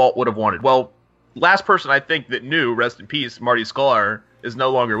not what Walt would have wanted. Well, last person I think that knew, rest in peace, Marty Sklar, is no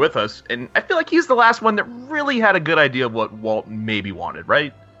longer with us, and I feel like he's the last one that really had a good idea of what Walt maybe wanted,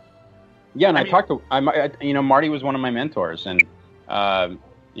 right? Yeah, and Marty was one of my mentors, and I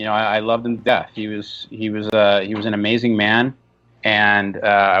loved him to death. He was an amazing man, and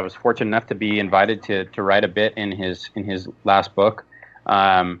I was fortunate enough to be invited to write a bit in his last book.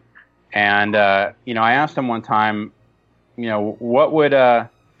 I asked him one time, what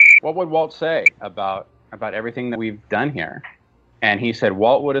would Walt say about everything that we've done here? And he said,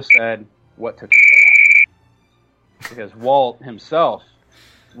 Walt would have said, what took you so long? Because Walt himself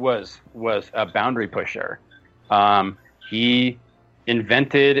was a boundary pusher. He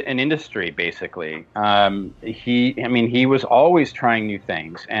invented an industry, basically. He was always trying new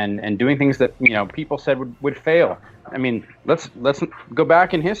things and doing things that, people said would fail. I mean, let's go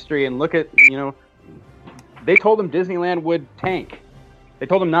back in history and look at, they told him Disneyland would tank. They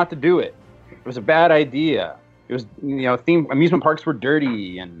told him not to do it. It was a bad idea. It was, amusement parks were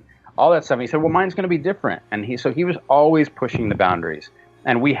dirty and all that stuff. And he said, well, mine's going to be different. And he was always pushing the boundaries.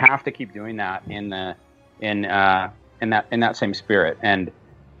 And we have to keep doing that in that same spirit. And,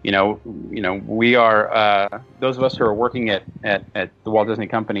 we are, those of us who are working at the Walt Disney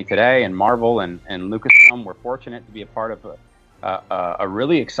Company today and Marvel and Lucasfilm, we're fortunate to be a part of a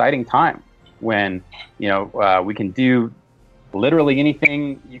really exciting time when, we can do literally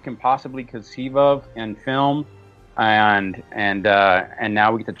anything you can possibly conceive of in film, and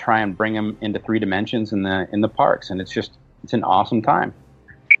now we get to try and bring them into 3 dimensions in the parks, and it's an awesome time.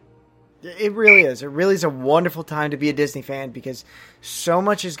 It really is. It really is a wonderful time to be a Disney fan because so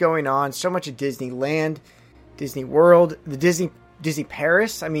much is going on, so much at Disneyland, Disney World, the Disney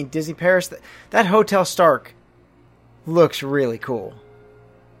Paris. I mean, Disney Paris, that Hotel Stark looks really cool.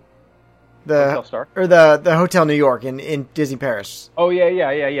 Hotel Stark? Or the Hotel New York in Disney Paris. Oh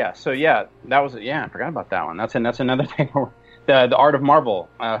yeah. So I forgot about that one. That's another thing. The Art of Marvel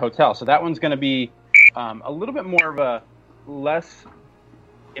Hotel. So that one's going to be a little bit more of a less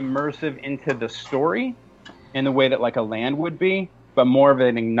immersive into the story in the way that like a land would be, but more of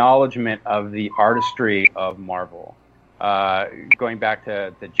an acknowledgement of the artistry of Marvel. Going back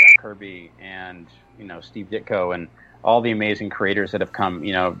to Jack Kirby and Steve Ditko and all the amazing creators that have come,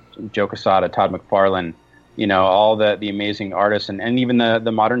 Joe Quesada, Todd McFarlane, all the amazing artists and even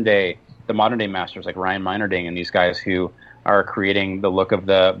the modern day masters like Ryan Meinerding and these guys who are creating the look of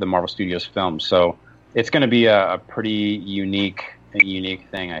the Marvel Studios films. So it's going to be a pretty unique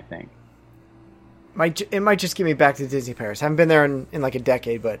thing, I think. It might just get me back to Disney Paris. I haven't been there in like a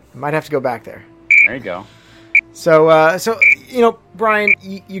decade, but I might have to go back there. There you go. So Brian,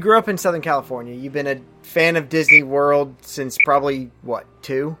 you grew up in Southern California. You've been a fan of Disney World since probably,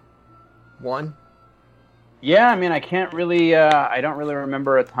 2? 1? Yeah, I mean, I don't really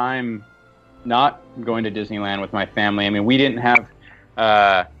remember a time not going to Disneyland with my family. I mean, we didn't have,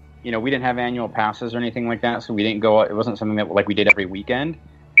 annual passes or anything like that, so we didn't go. It wasn't something that like we did every weekend,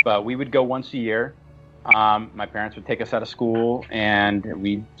 but we would go once a year. My parents would take us out of school, and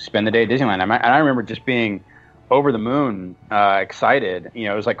we'd spend the day at Disneyland. And I remember just being over the moon, excited.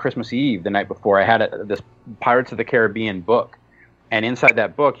 It was like Christmas Eve the night before. I had this Pirates of the Caribbean book, and inside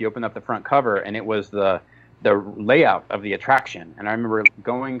that book, you open up the front cover, and it was the the layout of the attraction. And I remember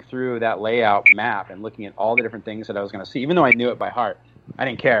going through that layout map and looking at all the different things that I was going to see. Even though I knew it by heart, I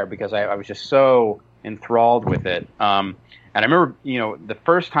didn't care because I was just so enthralled with it. And I remember, the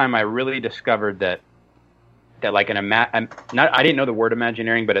first time I really discovered that like I didn't know the word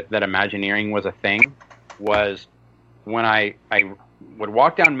Imagineering, but that Imagineering was a thing, was when I would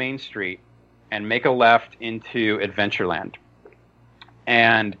walk down Main Street and make a left into Adventureland.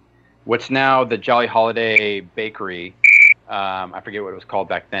 And what's now the Jolly Holiday Bakery, I forget what it was called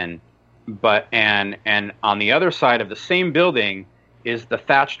back then, but and on the other side of the same building is the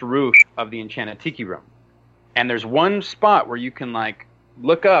thatched roof of the Enchanted Tiki Room. And there's one spot where you can like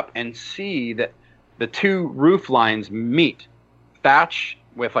look up and see that the two roof lines meet, thatch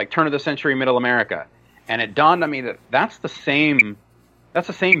with like turn of the century Middle America. And it dawned on me that that's the same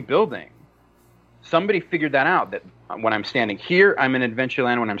building. Somebody figured that out, that when I'm standing here, I'm in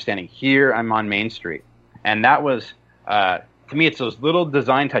Adventureland. When I'm standing here, I'm on Main Street. And that was, to me, it's those little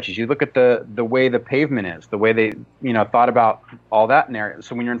design touches. You look at the way the pavement is, the way they, thought about all that narrative.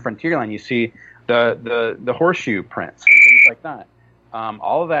 So when you're in Frontierland, you see the horseshoe prints and things like that.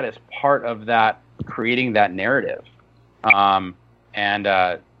 All of that is part of that, creating that narrative. So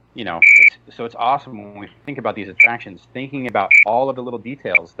it's awesome when we think about these attractions, thinking about all of the little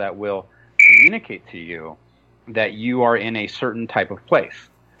details that will communicate to you that you are in a certain type of place,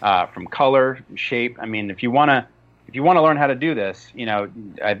 from color, shape. I mean, if you want to learn how to do this,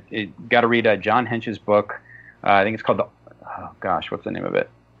 I got to read John Hench's book. I think it's called what's the name of it?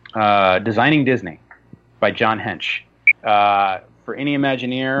 Designing Disney by John Hench. For any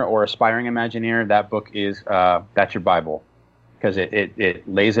Imagineer or aspiring Imagineer, that book is that's your Bible, because it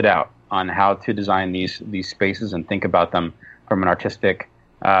lays it out on how to design these spaces and think about them from an artistic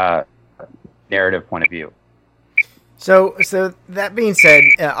narrative point of view. So that being said,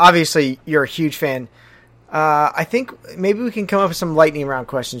 obviously you're a huge fan. I think maybe we can come up with some lightning round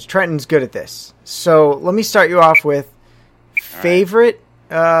questions. Trenton's good at this. So let me start you off with favorite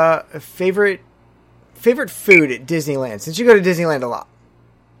food at Disneyland, since you go to Disneyland a lot.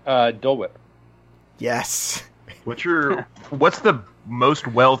 Dole Whip. Yes. What's the most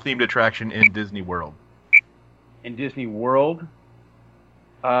well-themed attraction in Disney World? In Disney World?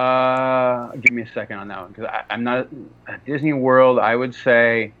 Give me a second on that one, because I'm not at Disney World. I would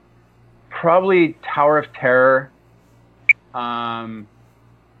say probably Tower of Terror. It's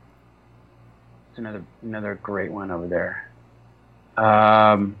another great one over there.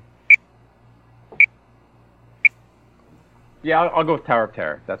 Yeah, I'll go with Tower of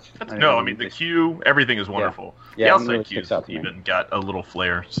Terror. The queue, everything is wonderful. Yeah, the outside really queue's even got a little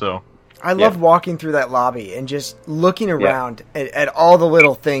flair. So I love walking through that lobby and just looking around at all the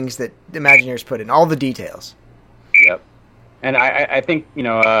little things that Imagineers put in, all the details. Yep. And I think,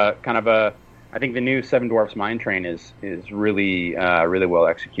 I think the new Seven Dwarfs Mine Train is really really well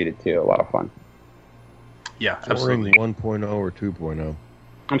executed too. A lot of fun. Yeah, Soaring absolutely. 1.0 or 2.0?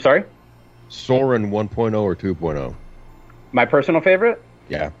 I'm sorry? Soarin' 1.0 or 2.0? My personal favorite?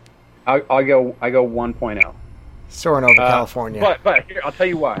 Yeah. I go 1.0. Soaring over California. But here, I'll tell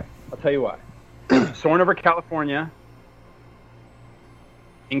you why. Soaring over California,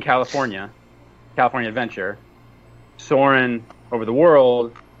 in California Adventure, soaring over the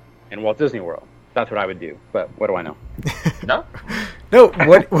world in Walt Disney World. That's what I would do. But what do I know? No? No,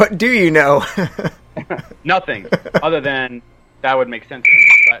 what do you know? Nothing, other than that would make sense to me.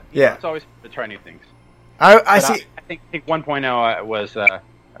 But it's always fun to try new things. I see. I think 1.0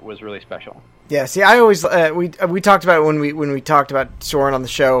 was really special. Yeah, see, I always we talked about it when we talked about Soarin' on the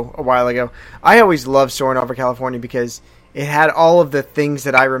show a while ago. I always loved Soarin' over California because it had all of the things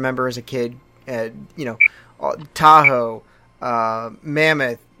that I remember as a kid. Tahoe,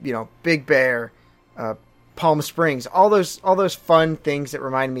 Mammoth, Big Bear, Palm Springs, all those fun things that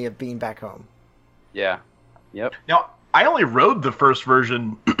remind me of being back home. Yeah. Yep. Now, I only rode the first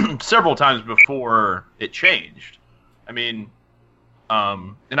version several times before it changed. I mean,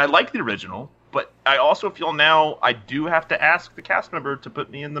 and I like the original, but I also feel now I do have to ask the cast member to put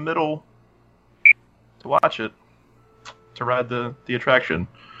me in the middle to watch it, to ride the attraction,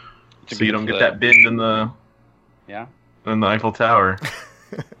 so you don't get that bend in the Eiffel Tower.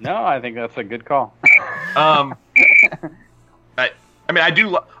 No, I think that's a good call. I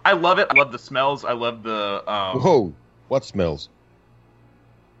love it. I love the smells. I love the. Whoa! What smells?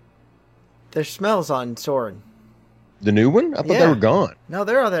 There's smells on Soarin'. The new one? I thought they were gone. No,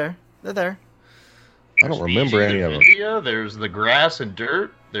 they're all there. They're there. I don't remember any of them. India, there's the grass and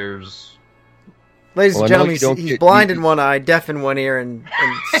dirt. There's. Ladies and gentlemen, he's blind in one eye, deaf in one ear, and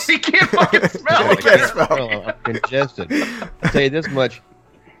he can't fucking smell. He can't smell. Well, I'm congested. I'll tell you this much.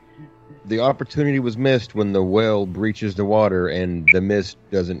 the opportunity was missed when the whale breaches the water and the mist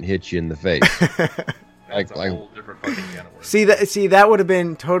doesn't hit you in the face. That's a whole different fucking can of worms. See that would have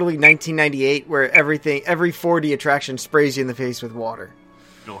been totally 1998, where every 4D attraction sprays you in the face with water.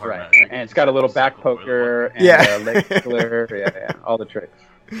 Right, and it's got a little back poker and Yeah. a leg tickler, yeah, all the tricks.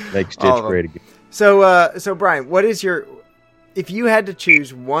 Make Stitch great again. So Brian, what is if you had to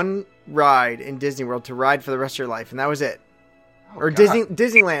choose one ride in Disney World to ride for the rest of your life, and that was it, or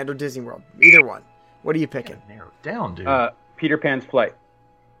Disneyland or Disney World, either one, what are you picking? Narrow it down, dude. Peter Pan's Flight.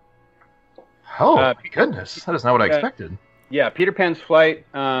 My goodness, that is not what I expected. Yeah, Peter Pan's Flight.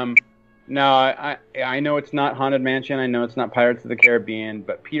 No, I know it's not Haunted Mansion. I know it's not Pirates of the Caribbean,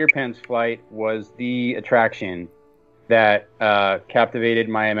 but Peter Pan's Flight was the attraction that captivated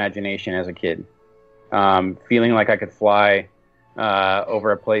my imagination as a kid. Feeling like I could fly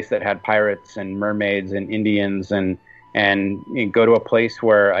over a place that had pirates and mermaids and Indians, and go to a place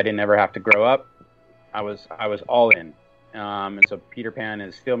where I didn't ever have to grow up. I was all in. And so Peter Pan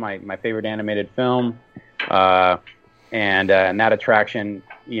is still my favorite animated film. And that attraction,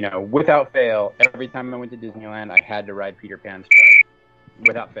 without fail, every time I went to Disneyland, I had to ride Peter Pan's Flight,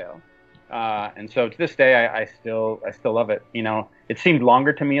 without fail. And so to this day, I still love it. It seemed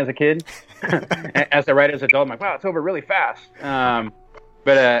longer to me as a kid. As I ride as an adult, I'm like, wow, it's over really fast.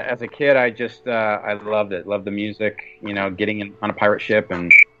 But as a kid, I loved it. Loved the music. Getting on a pirate ship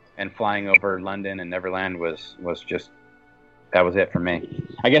and flying over London and Neverland was just, that was it for me.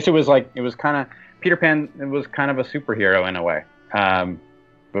 I guess it was kind of Peter Pan. It was kind of a superhero in a way.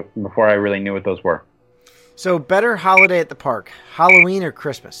 Before I really knew what those were. So better holiday at the park, Halloween or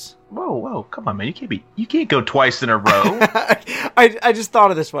Christmas? Whoa, come on, man! You can't go twice in a row. I just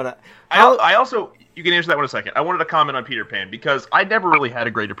thought of this one. I also, you can answer that one in a second. I wanted to comment on Peter Pan because I never really had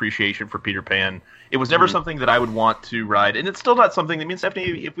a great appreciation for Peter Pan. It was never something that I would want to ride, and it's still not something. I mean,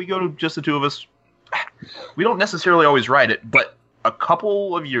 Stephanie, if we go to just the two of us, we don't necessarily always ride it. But a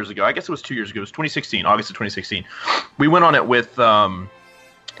couple of years ago, I guess it was 2 years ago, it was 2016, August of 2016, we went on it with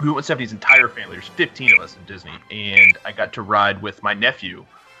we went with Stephanie's entire family. There's 15 of us in Disney, and I got to ride with my nephew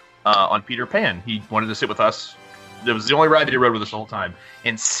on Peter Pan. He wanted to sit with us. It was the only ride that he rode with us the whole time.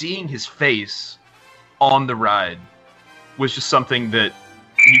 And seeing his face on the ride was just something that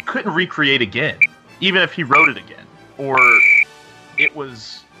you couldn't recreate again, even if he rode it again. Or it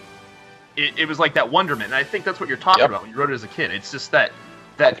was like that wonderment. And I think that's what you're talking about when you rode it as a kid. It's just that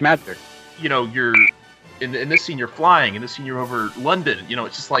it's magic. You're in this scene you're flying, in this scene you're over London.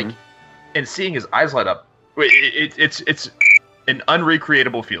 It's just like, and seeing his eyes light up. It's an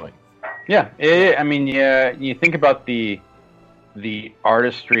unrecreatable feeling. Yeah, you think about the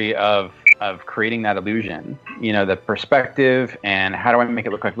artistry of creating that illusion. The perspective and how do I make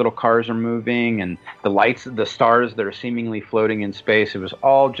it look like little cars are moving, and the lights, the stars that are seemingly floating in space. It was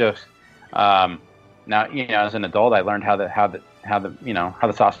all just. Now, as an adult, I learned how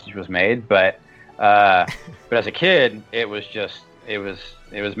the sausage was made, but as a kid, it was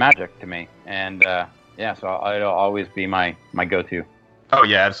magic to me, and so it'll always be my go-to. Oh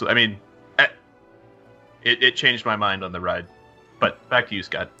yeah, absolutely. I mean, it changed my mind on the ride. But back to you,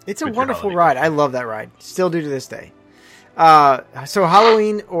 Scott. It's a wonderful ride. I love that ride. Still do to this day. So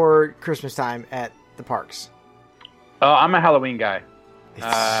Halloween or Christmas time at the parks? Oh, I'm a Halloween guy. It's so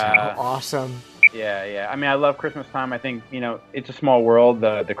awesome. Yeah. I mean, I love Christmas time. I think it's a small world.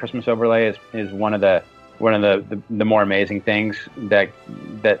 The Christmas overlay is one of the more amazing things that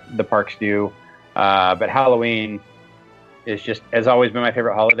the parks do. But Halloween has always been my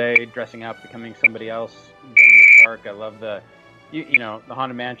favorite holiday. Dressing up, becoming somebody else, going to the park. I love the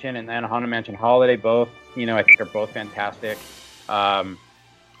Haunted Mansion and then Haunted Mansion Holiday. Both I think are both fantastic. I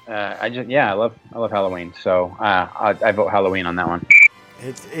love Halloween. So I vote Halloween on that one.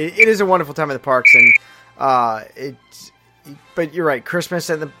 It is a wonderful time at the parks, and but you're right.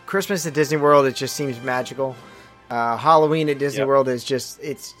 Christmas at Disney World, it just seems magical. Halloween at Disney World is just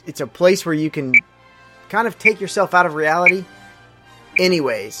it's a place where you can kind of take yourself out of reality,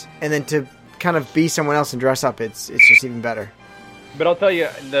 anyways, and then to kind of be someone else and dress up. It's just even better. But I'll tell you,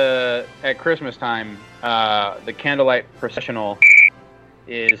 at Christmas time, the candlelight processional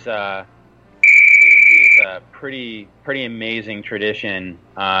is a pretty amazing tradition.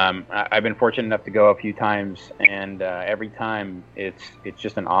 I've been fortunate enough to go a few times, and every time it's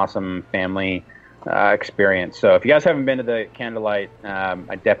just an awesome family experience. So if you guys haven't been to the candlelight,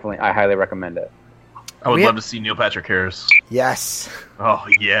 I highly recommend it. I would love to see Neil Patrick Harris. Yes. Oh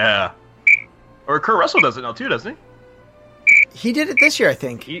yeah. Or Kurt Russell does it now too, doesn't he? He did it this year, I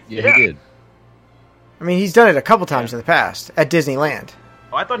think. He did. I mean, he's done it a couple times in the past at Disneyland.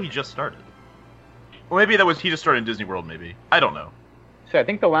 Oh, I thought he just started. Well, maybe he just started in Disney World. Maybe I don't know. So I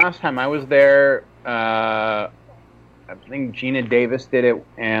think the last time I was there, I think Gina Davis did it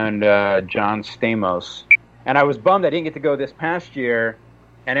and John Stamos. And I was bummed I didn't get to go this past year,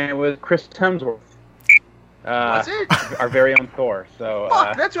 and it was Chris Hemsworth. Was it? Our very own Thor. So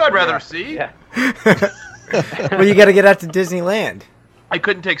Fuck, that's who I'd rather see. Yeah. Well, you got to get out to Disneyland. I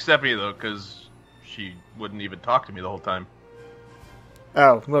couldn't take Stephanie, though, because she wouldn't even talk to me the whole time.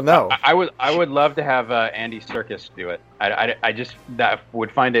 Oh, well, no. I would love to have Andy Serkis do it. I just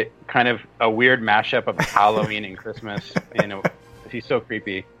would find it kind of a weird mashup of Halloween and Christmas. You know, he's so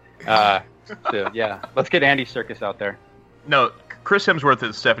creepy. So yeah, let's get Andy Serkis out there. No, Chris Hemsworth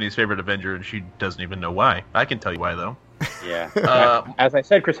is Stephanie's favorite Avenger, and she doesn't even know why. I can tell you why, though. Yeah. As I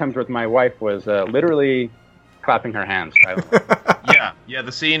said, Chris Hemsworth, my wife, was literally clapping her hands. Yeah.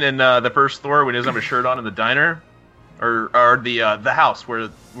 The scene in the first Thor when he doesn't have a shirt on in the diner, or the house where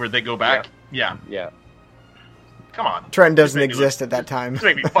they go back. Yeah. Come on. Trent doesn't exist at that time. Just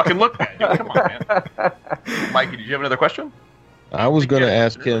make me fucking look bad. Come on, man. Mikey, did you have another question? I was going to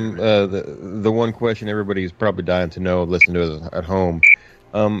ask him the one question everybody's probably dying to know, listen to us at home.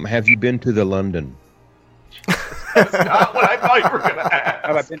 Have you been to the London? That's not what I thought you were going to ask.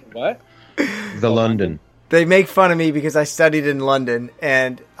 Have I been to what? The London. They make fun of me because I studied in London,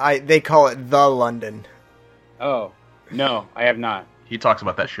 and they call it the London. Oh, no, I have not. He talks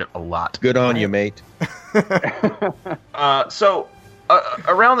about that shit a lot. Good on you, mate. So,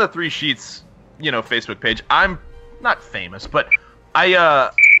 around the Three Sheets, Facebook page, I'm not famous, but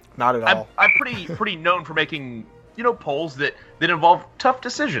not at all. I'm pretty known for making polls that involve tough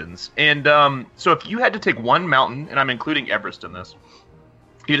decisions. And so if you had to take one mountain, and I'm including Everest in this,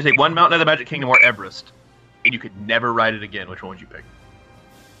 if you had to take one mountain of the Magic Kingdom or Everest, and you could never ride it again, which one would you pick?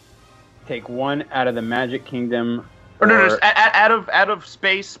 Take one out of the Magic Kingdom. Or no, out of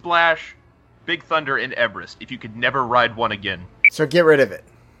Space, Splash, Big Thunder, and Everest. If you could never ride one again. So get rid of it.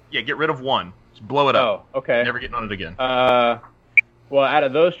 Yeah, get rid of one. Just blow it up. Oh, okay. Never getting on it again. Well, out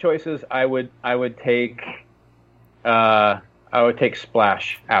of those choices, I would take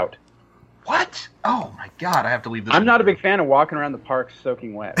Splash out. What? Oh my God! I have to leave this. I'm not a big fan of walking around the park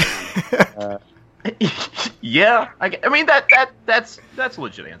soaking wet. Yeah, I mean that's a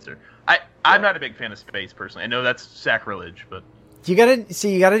legit answer. I'm not a big fan of space personally. I know that's sacrilege, but you gotta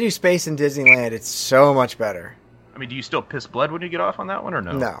do space in Disneyland. It's so much better. I mean, do you still piss blood when you get off on that one, or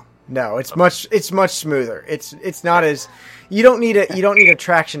no? No, it's much smoother. It's not as you don't need a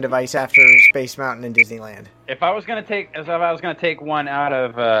traction device after Space Mountain in Disneyland. If I was gonna take one out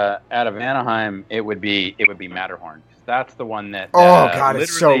of Anaheim, it would be Matterhorn. That's the one that God,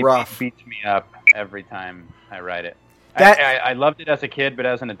 it's so rough. Beats me up every time I ride it. I loved it as a kid, but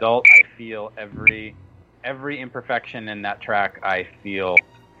as an adult, I feel every imperfection in that track. I feel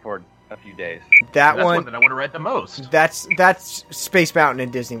for a few days. That's one that I want to ride the most. That's Space Mountain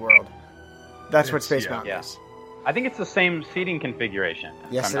in Disney World. That's what Space Mountain is. I think it's the same seating configuration.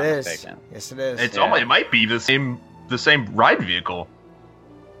 Yes, it is. Yes, it is. It might be the same ride vehicle.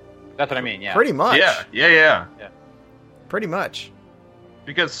 That's what I mean. Yeah. Pretty much. Yeah. Pretty much.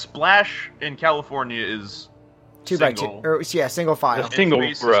 Because Splash in California is 2x2. Or, single file. The single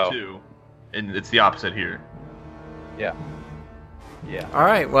row. 2, and it's the opposite here. Yeah. All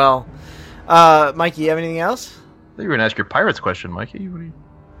right. Well, Mikey, you have anything else? I thought you were going to ask your Pirates question, Mikey. What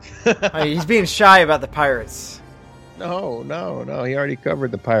are you... He's being shy about the Pirates. No. He already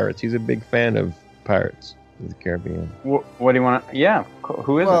covered the Pirates. He's a big fan of Pirates of the Caribbean. What do you want to... Yeah.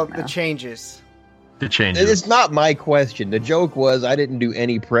 Who is it? Well, the changes. It's not my question. The joke was I didn't do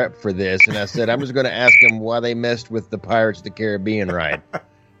any prep for this, and I said I'm just going to ask him why they messed with the Pirates of the Caribbean ride,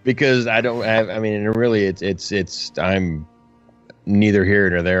 because I don't have. I mean, really, it's. I'm neither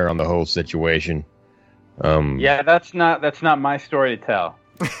here nor there on the whole situation. Yeah, that's not my story to tell.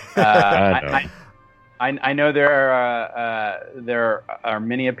 I know there are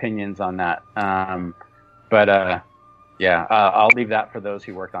many opinions on that, but. Yeah, I'll leave that for those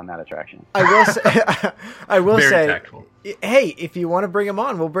who worked on that attraction. I will say, tactful. Hey, if you want to bring him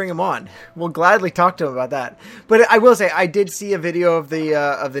on, we'll bring him on. We'll gladly talk to him about that. But I will say, I did see a video of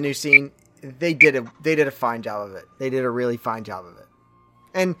the new scene. They did a fine job of it. They did a really fine job of it,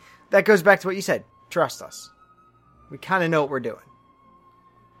 and that goes back to what you said. Trust us. We kind of know what we're doing.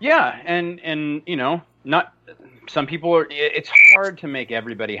 Yeah, and not. Some people are. It's hard to make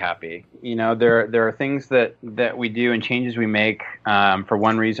everybody happy. There are things that we do and changes we make for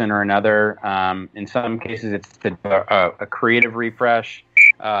one reason or another. In some cases, it's a creative refresh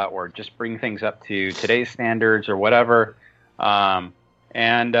or just bring things up to today's standards or whatever.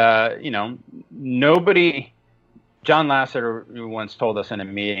 Nobody. John Lasseter once told us in a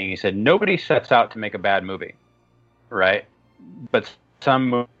meeting. He said nobody sets out to make a bad movie, right? But some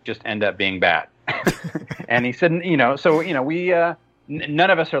movies just end up being bad. And he said, we none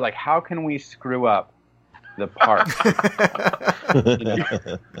of us are like, how can we screw up the park?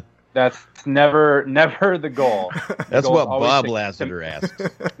 That's never the goal. That's goal what is always Bob to- Lassiter asks.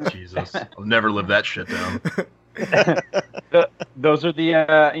 Jesus, I'll never live that shit down. Those are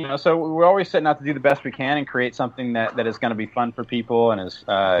the so we're always setting out to do the best we can and create something that is going to be fun for people and is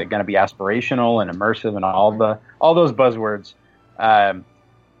going to be aspirational and immersive and all those buzzwords.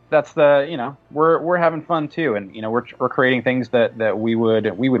 That's we're having fun too, and we're creating things that we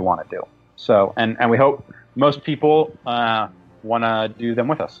would want to do. So and we hope most people want to do them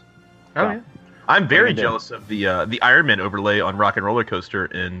with us. Oh, yeah. I'm very What do you do? jealous of the Iron Man overlay on Rock and Roller Coaster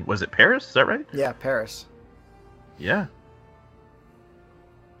in, was it Paris? Is that right? Yeah, Paris. Yeah.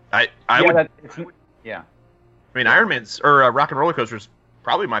 Yeah, I mean, Iron Man's or Rock and Roller Coaster is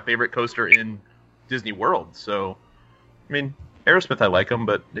probably my favorite coaster in Disney World. So, I mean, Aerosmith, I like them,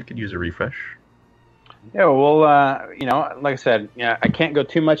 but they could use a refresh. Yeah, well, like I said, I can't go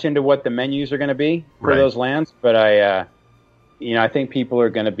too much into what the menus are going to be for Right. those lands, but I think people are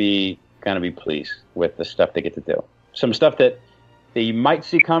going to be pleased with the stuff they get to do. Some stuff that you might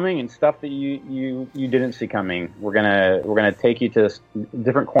see coming, and stuff that you didn't see coming. We're gonna take you to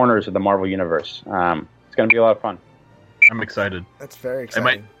different corners of the Marvel universe. It's going to be a lot of fun. I'm excited. That's very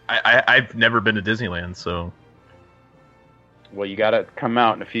exciting. I've never been to Disneyland, so Well, you got to come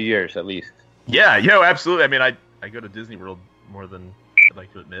out in a few years at least. yeah, absolutely. I mean, I go to Disney World more than I'd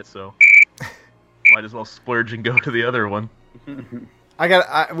like to admit, so might as well splurge and go to the other one.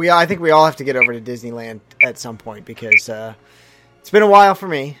 I think we all have to get over to Disneyland at some point because it's been a while for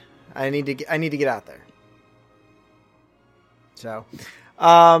me. I need to get out there. So,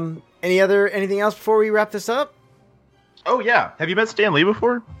 anything else before we wrap this up? Oh yeah, have you met Stan Lee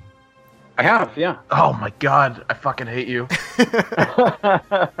before? I have, yeah. Oh my god, I fucking hate you.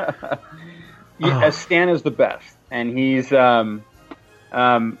 Stan is the best, and he's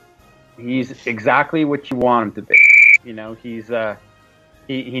exactly what you want him to be. He's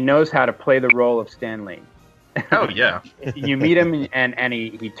he knows how to play the role of Stan Lee. Oh yeah. You meet him, and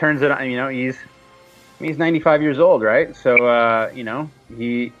he turns it on. He's 95 years old, right? So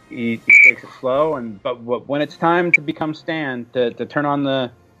he takes it slow, but when it's time to become Stan, to turn on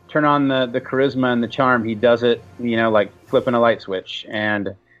the charisma and the charm, he does it, like flipping a light switch,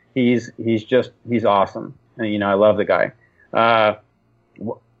 and he's awesome. And I love the guy. And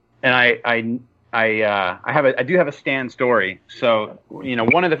I do have a Stan story. So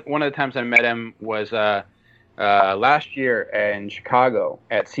one of the times I met him was last year in Chicago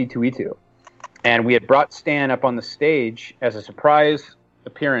at C2E2, and we had brought Stan up on the stage as a surprise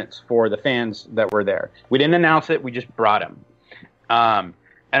appearance for the fans that were there. We didn't announce it; we just brought him.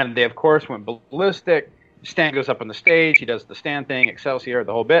 And they, of course, went ballistic. Stan goes up on the stage. He does the Stan thing, Excelsior,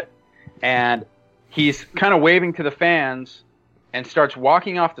 the whole bit. And he's kind of waving to the fans and starts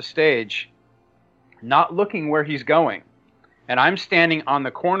walking off the stage, not looking where he's going. And I'm standing on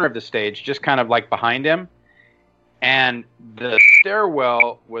the corner of the stage, just kind of like behind him. And the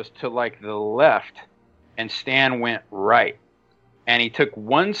stairwell was to like the left, and Stan went right. And he took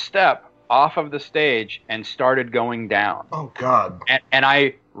one step off of the stage and started going down. Oh god. And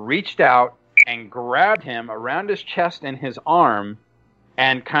I reached out and grabbed him around his chest and his arm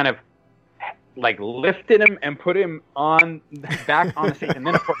and kind of like lifted him and put him back on the stage. And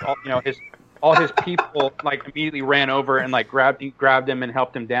then of course all his people like immediately ran over and like grabbed him and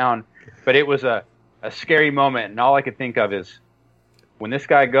helped him down. But it was a scary moment, and all I could think of is when this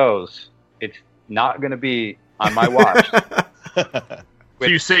guy goes, it's not going to be on my watch. So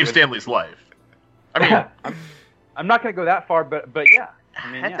you saved Stanley's life. I mean, I'm not going to go that far, but yeah.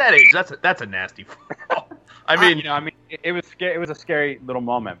 I mean, at that age, that's a nasty fall. it was scary. It was a scary little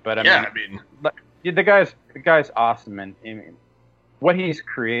moment, but the guy's awesome, and what he's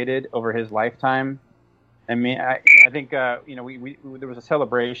created over his lifetime. I mean, I think we there was a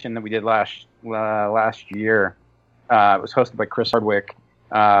celebration that we did last year. It was hosted by Chris Hardwick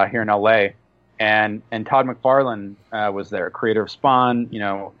here in LA, and Todd McFarlane was there, creator of Spawn,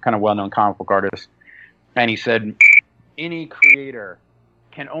 kind of well-known comic book artist, and he said, any creator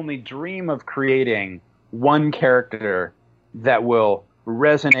can only dream of creating one character that will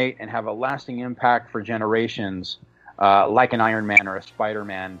resonate and have a lasting impact for generations, like an Iron Man or a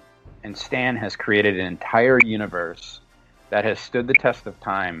Spider-Man. And Stan has created an entire universe that has stood the test of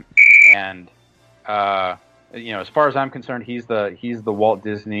time. And as far as I'm concerned, he's the Walt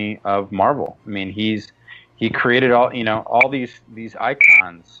Disney of Marvel. I mean, he created all these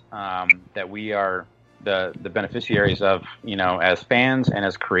icons that we are the beneficiaries of, as fans and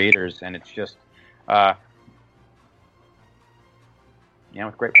as creators. And it's just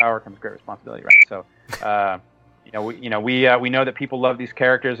with great power comes great responsibility, right? So, we know that people love these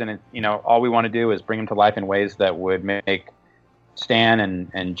characters, and all we want to do is bring them to life in ways that would make Stan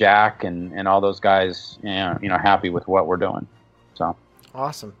and Jack and all those guys, happy with what we're doing. So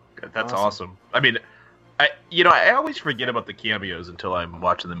awesome. That's awesome. I mean, I always forget about the cameos until I'm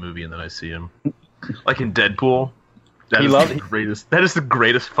watching the movie and then I see him. Like in Deadpool. That is the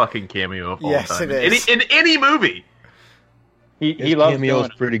greatest fucking cameo of all time. Yes, it is. In any movie. He loves cameo's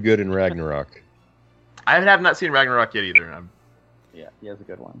pretty good in Ragnarok. I have not seen Ragnarok yet either. Yeah, he has a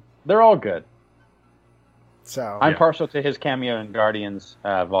good one. They're all good. So I'm partial to his cameo in Guardians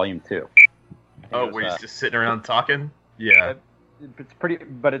Volume 2. Where he's just sitting around talking? Yeah. It's pretty,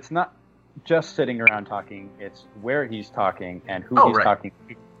 but it's not just sitting around talking. It's where he's talking and who he's talking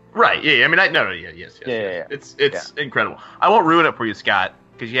to. Right. Yeah. I mean, yes. It's incredible. I won't ruin it for you, Scott,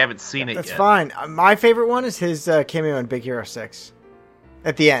 because you haven't seen it yet. That's fine. My favorite one is his cameo in Big Hero 6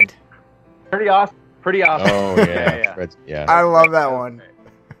 at the end. Pretty awesome. Oh yeah. Yeah. I love that one.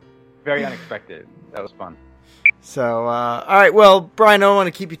 Very unexpected. That was fun. So, all right. Well, Brian, I don't want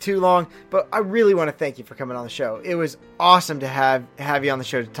to keep you too long, but I really want to thank you for coming on the show. It was awesome to have you on the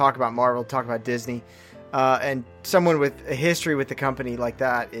show to talk about Marvel, talk about Disney, and someone with a history with the company like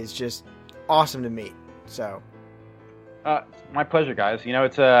that is just awesome to meet. So, my pleasure, guys.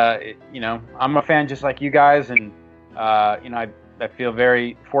 I'm a fan just like you guys, and I feel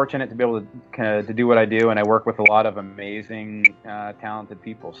very fortunate to be able to do what I do, and I work with a lot of amazing, talented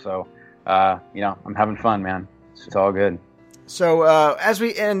people. So, I'm having fun, man. It's all good. So, as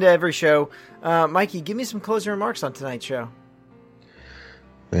we end every show, Mikey, give me some closing remarks on tonight's show.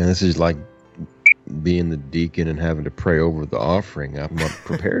 Man, this is like being the deacon and having to pray over the offering. I'm not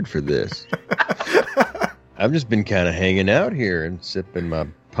prepared for this. I've just been kind of hanging out here and sipping my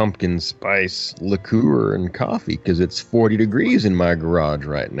pumpkin spice liqueur and coffee because it's 40 degrees in my garage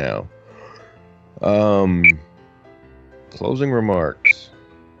right now. Closing remarks.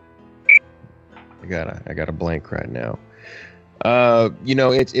 I got a blank right now.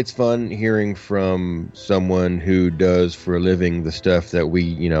 It's fun hearing from someone who does for a living the stuff that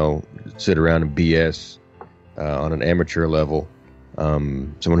we, sit around and BS on an amateur level.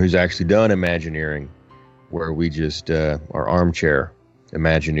 Someone who's actually done Imagineering, where we just are armchair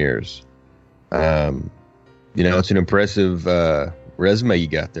Imagineers. It's an impressive resume you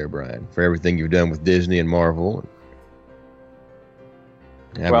got there, Brian, for everything you've done with Disney and Marvel.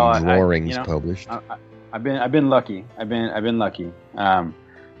 Having drawings published. I've been lucky. I've been lucky.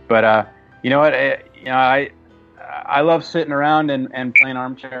 But you know what? I love sitting around and playing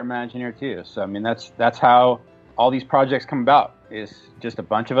armchair Imagineer too. So I mean, that's how all these projects come about. Is just a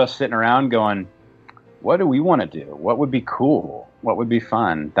bunch of us sitting around going, what do we want to do? What would be cool? What would be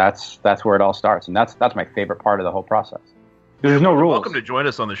fun? That's where it all starts, and that's my favorite part of the whole process. There's no rules. Welcome to join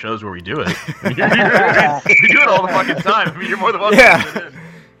us on the shows where we do it. We do it all the fucking time. I mean, you're more than welcome to get in.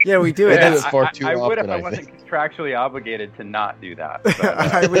 Yeah, we do it. I would if I wasn't contractually obligated to not do that. So.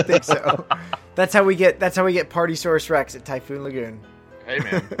 I would think so. That's how we get Party Source Rex at Typhoon Lagoon. Hey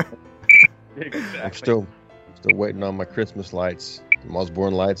man. Exactly. I'm still waiting on my Christmas lights,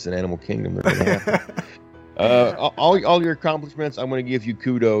 Osborne lights, and Animal Kingdom. They're gonna happen. All your accomplishments, I'm going to give you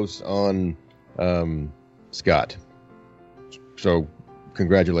kudos on Scott. So,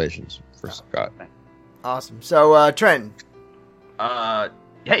 congratulations for Scott. Awesome. So, Trent.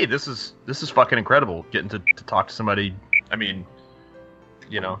 Hey, this is fucking incredible. Getting to talk to somebody. I mean,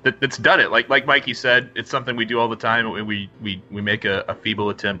 that's done it. Like Mikey said, it's something we do all the time. We make a feeble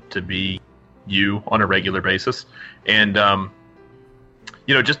attempt to be you on a regular basis, and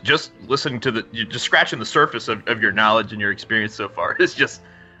just listening to just scratching the surface of your knowledge and your experience so far is just.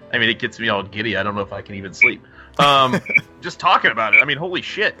 I mean, it gets me all giddy. I don't know if I can even sleep. Just talking about it. I mean, holy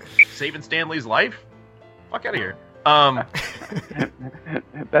shit. Saving Stan Lee's life? Fuck out of here.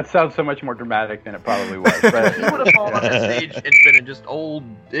 That sounds so much more dramatic than it probably was. But he would have fallen on that stage and been in just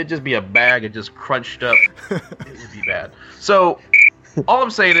it'd just be a bag of just crunched up. It would be bad. So, all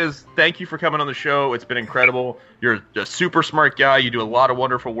I'm saying is thank you for coming on the show. It's been incredible. You're a super smart guy. You do a lot of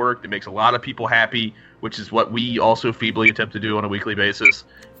wonderful work that makes a lot of people happy, which is what we also feebly attempt to do on a weekly basis.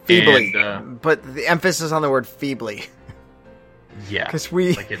 Feebly, but the emphasis on the word feebly. Yeah, because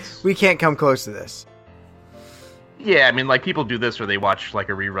we can't come close to this. Yeah, I mean, like people do this or they watch like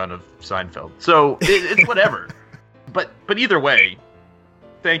a rerun of Seinfeld, so it's whatever. But either way,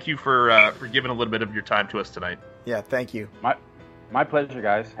 thank you for giving a little bit of your time to us tonight. Yeah, thank you. My pleasure,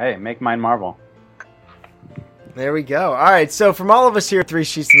 guys. Hey, make mine Marvel. There we go. All right, so from all of us here at Three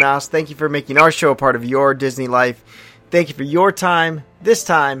Sheets to Mouse, thank you for making our show a part of your Disney life. Thank you for your time, this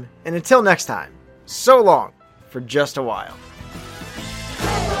time, and until next time, so long for just a while.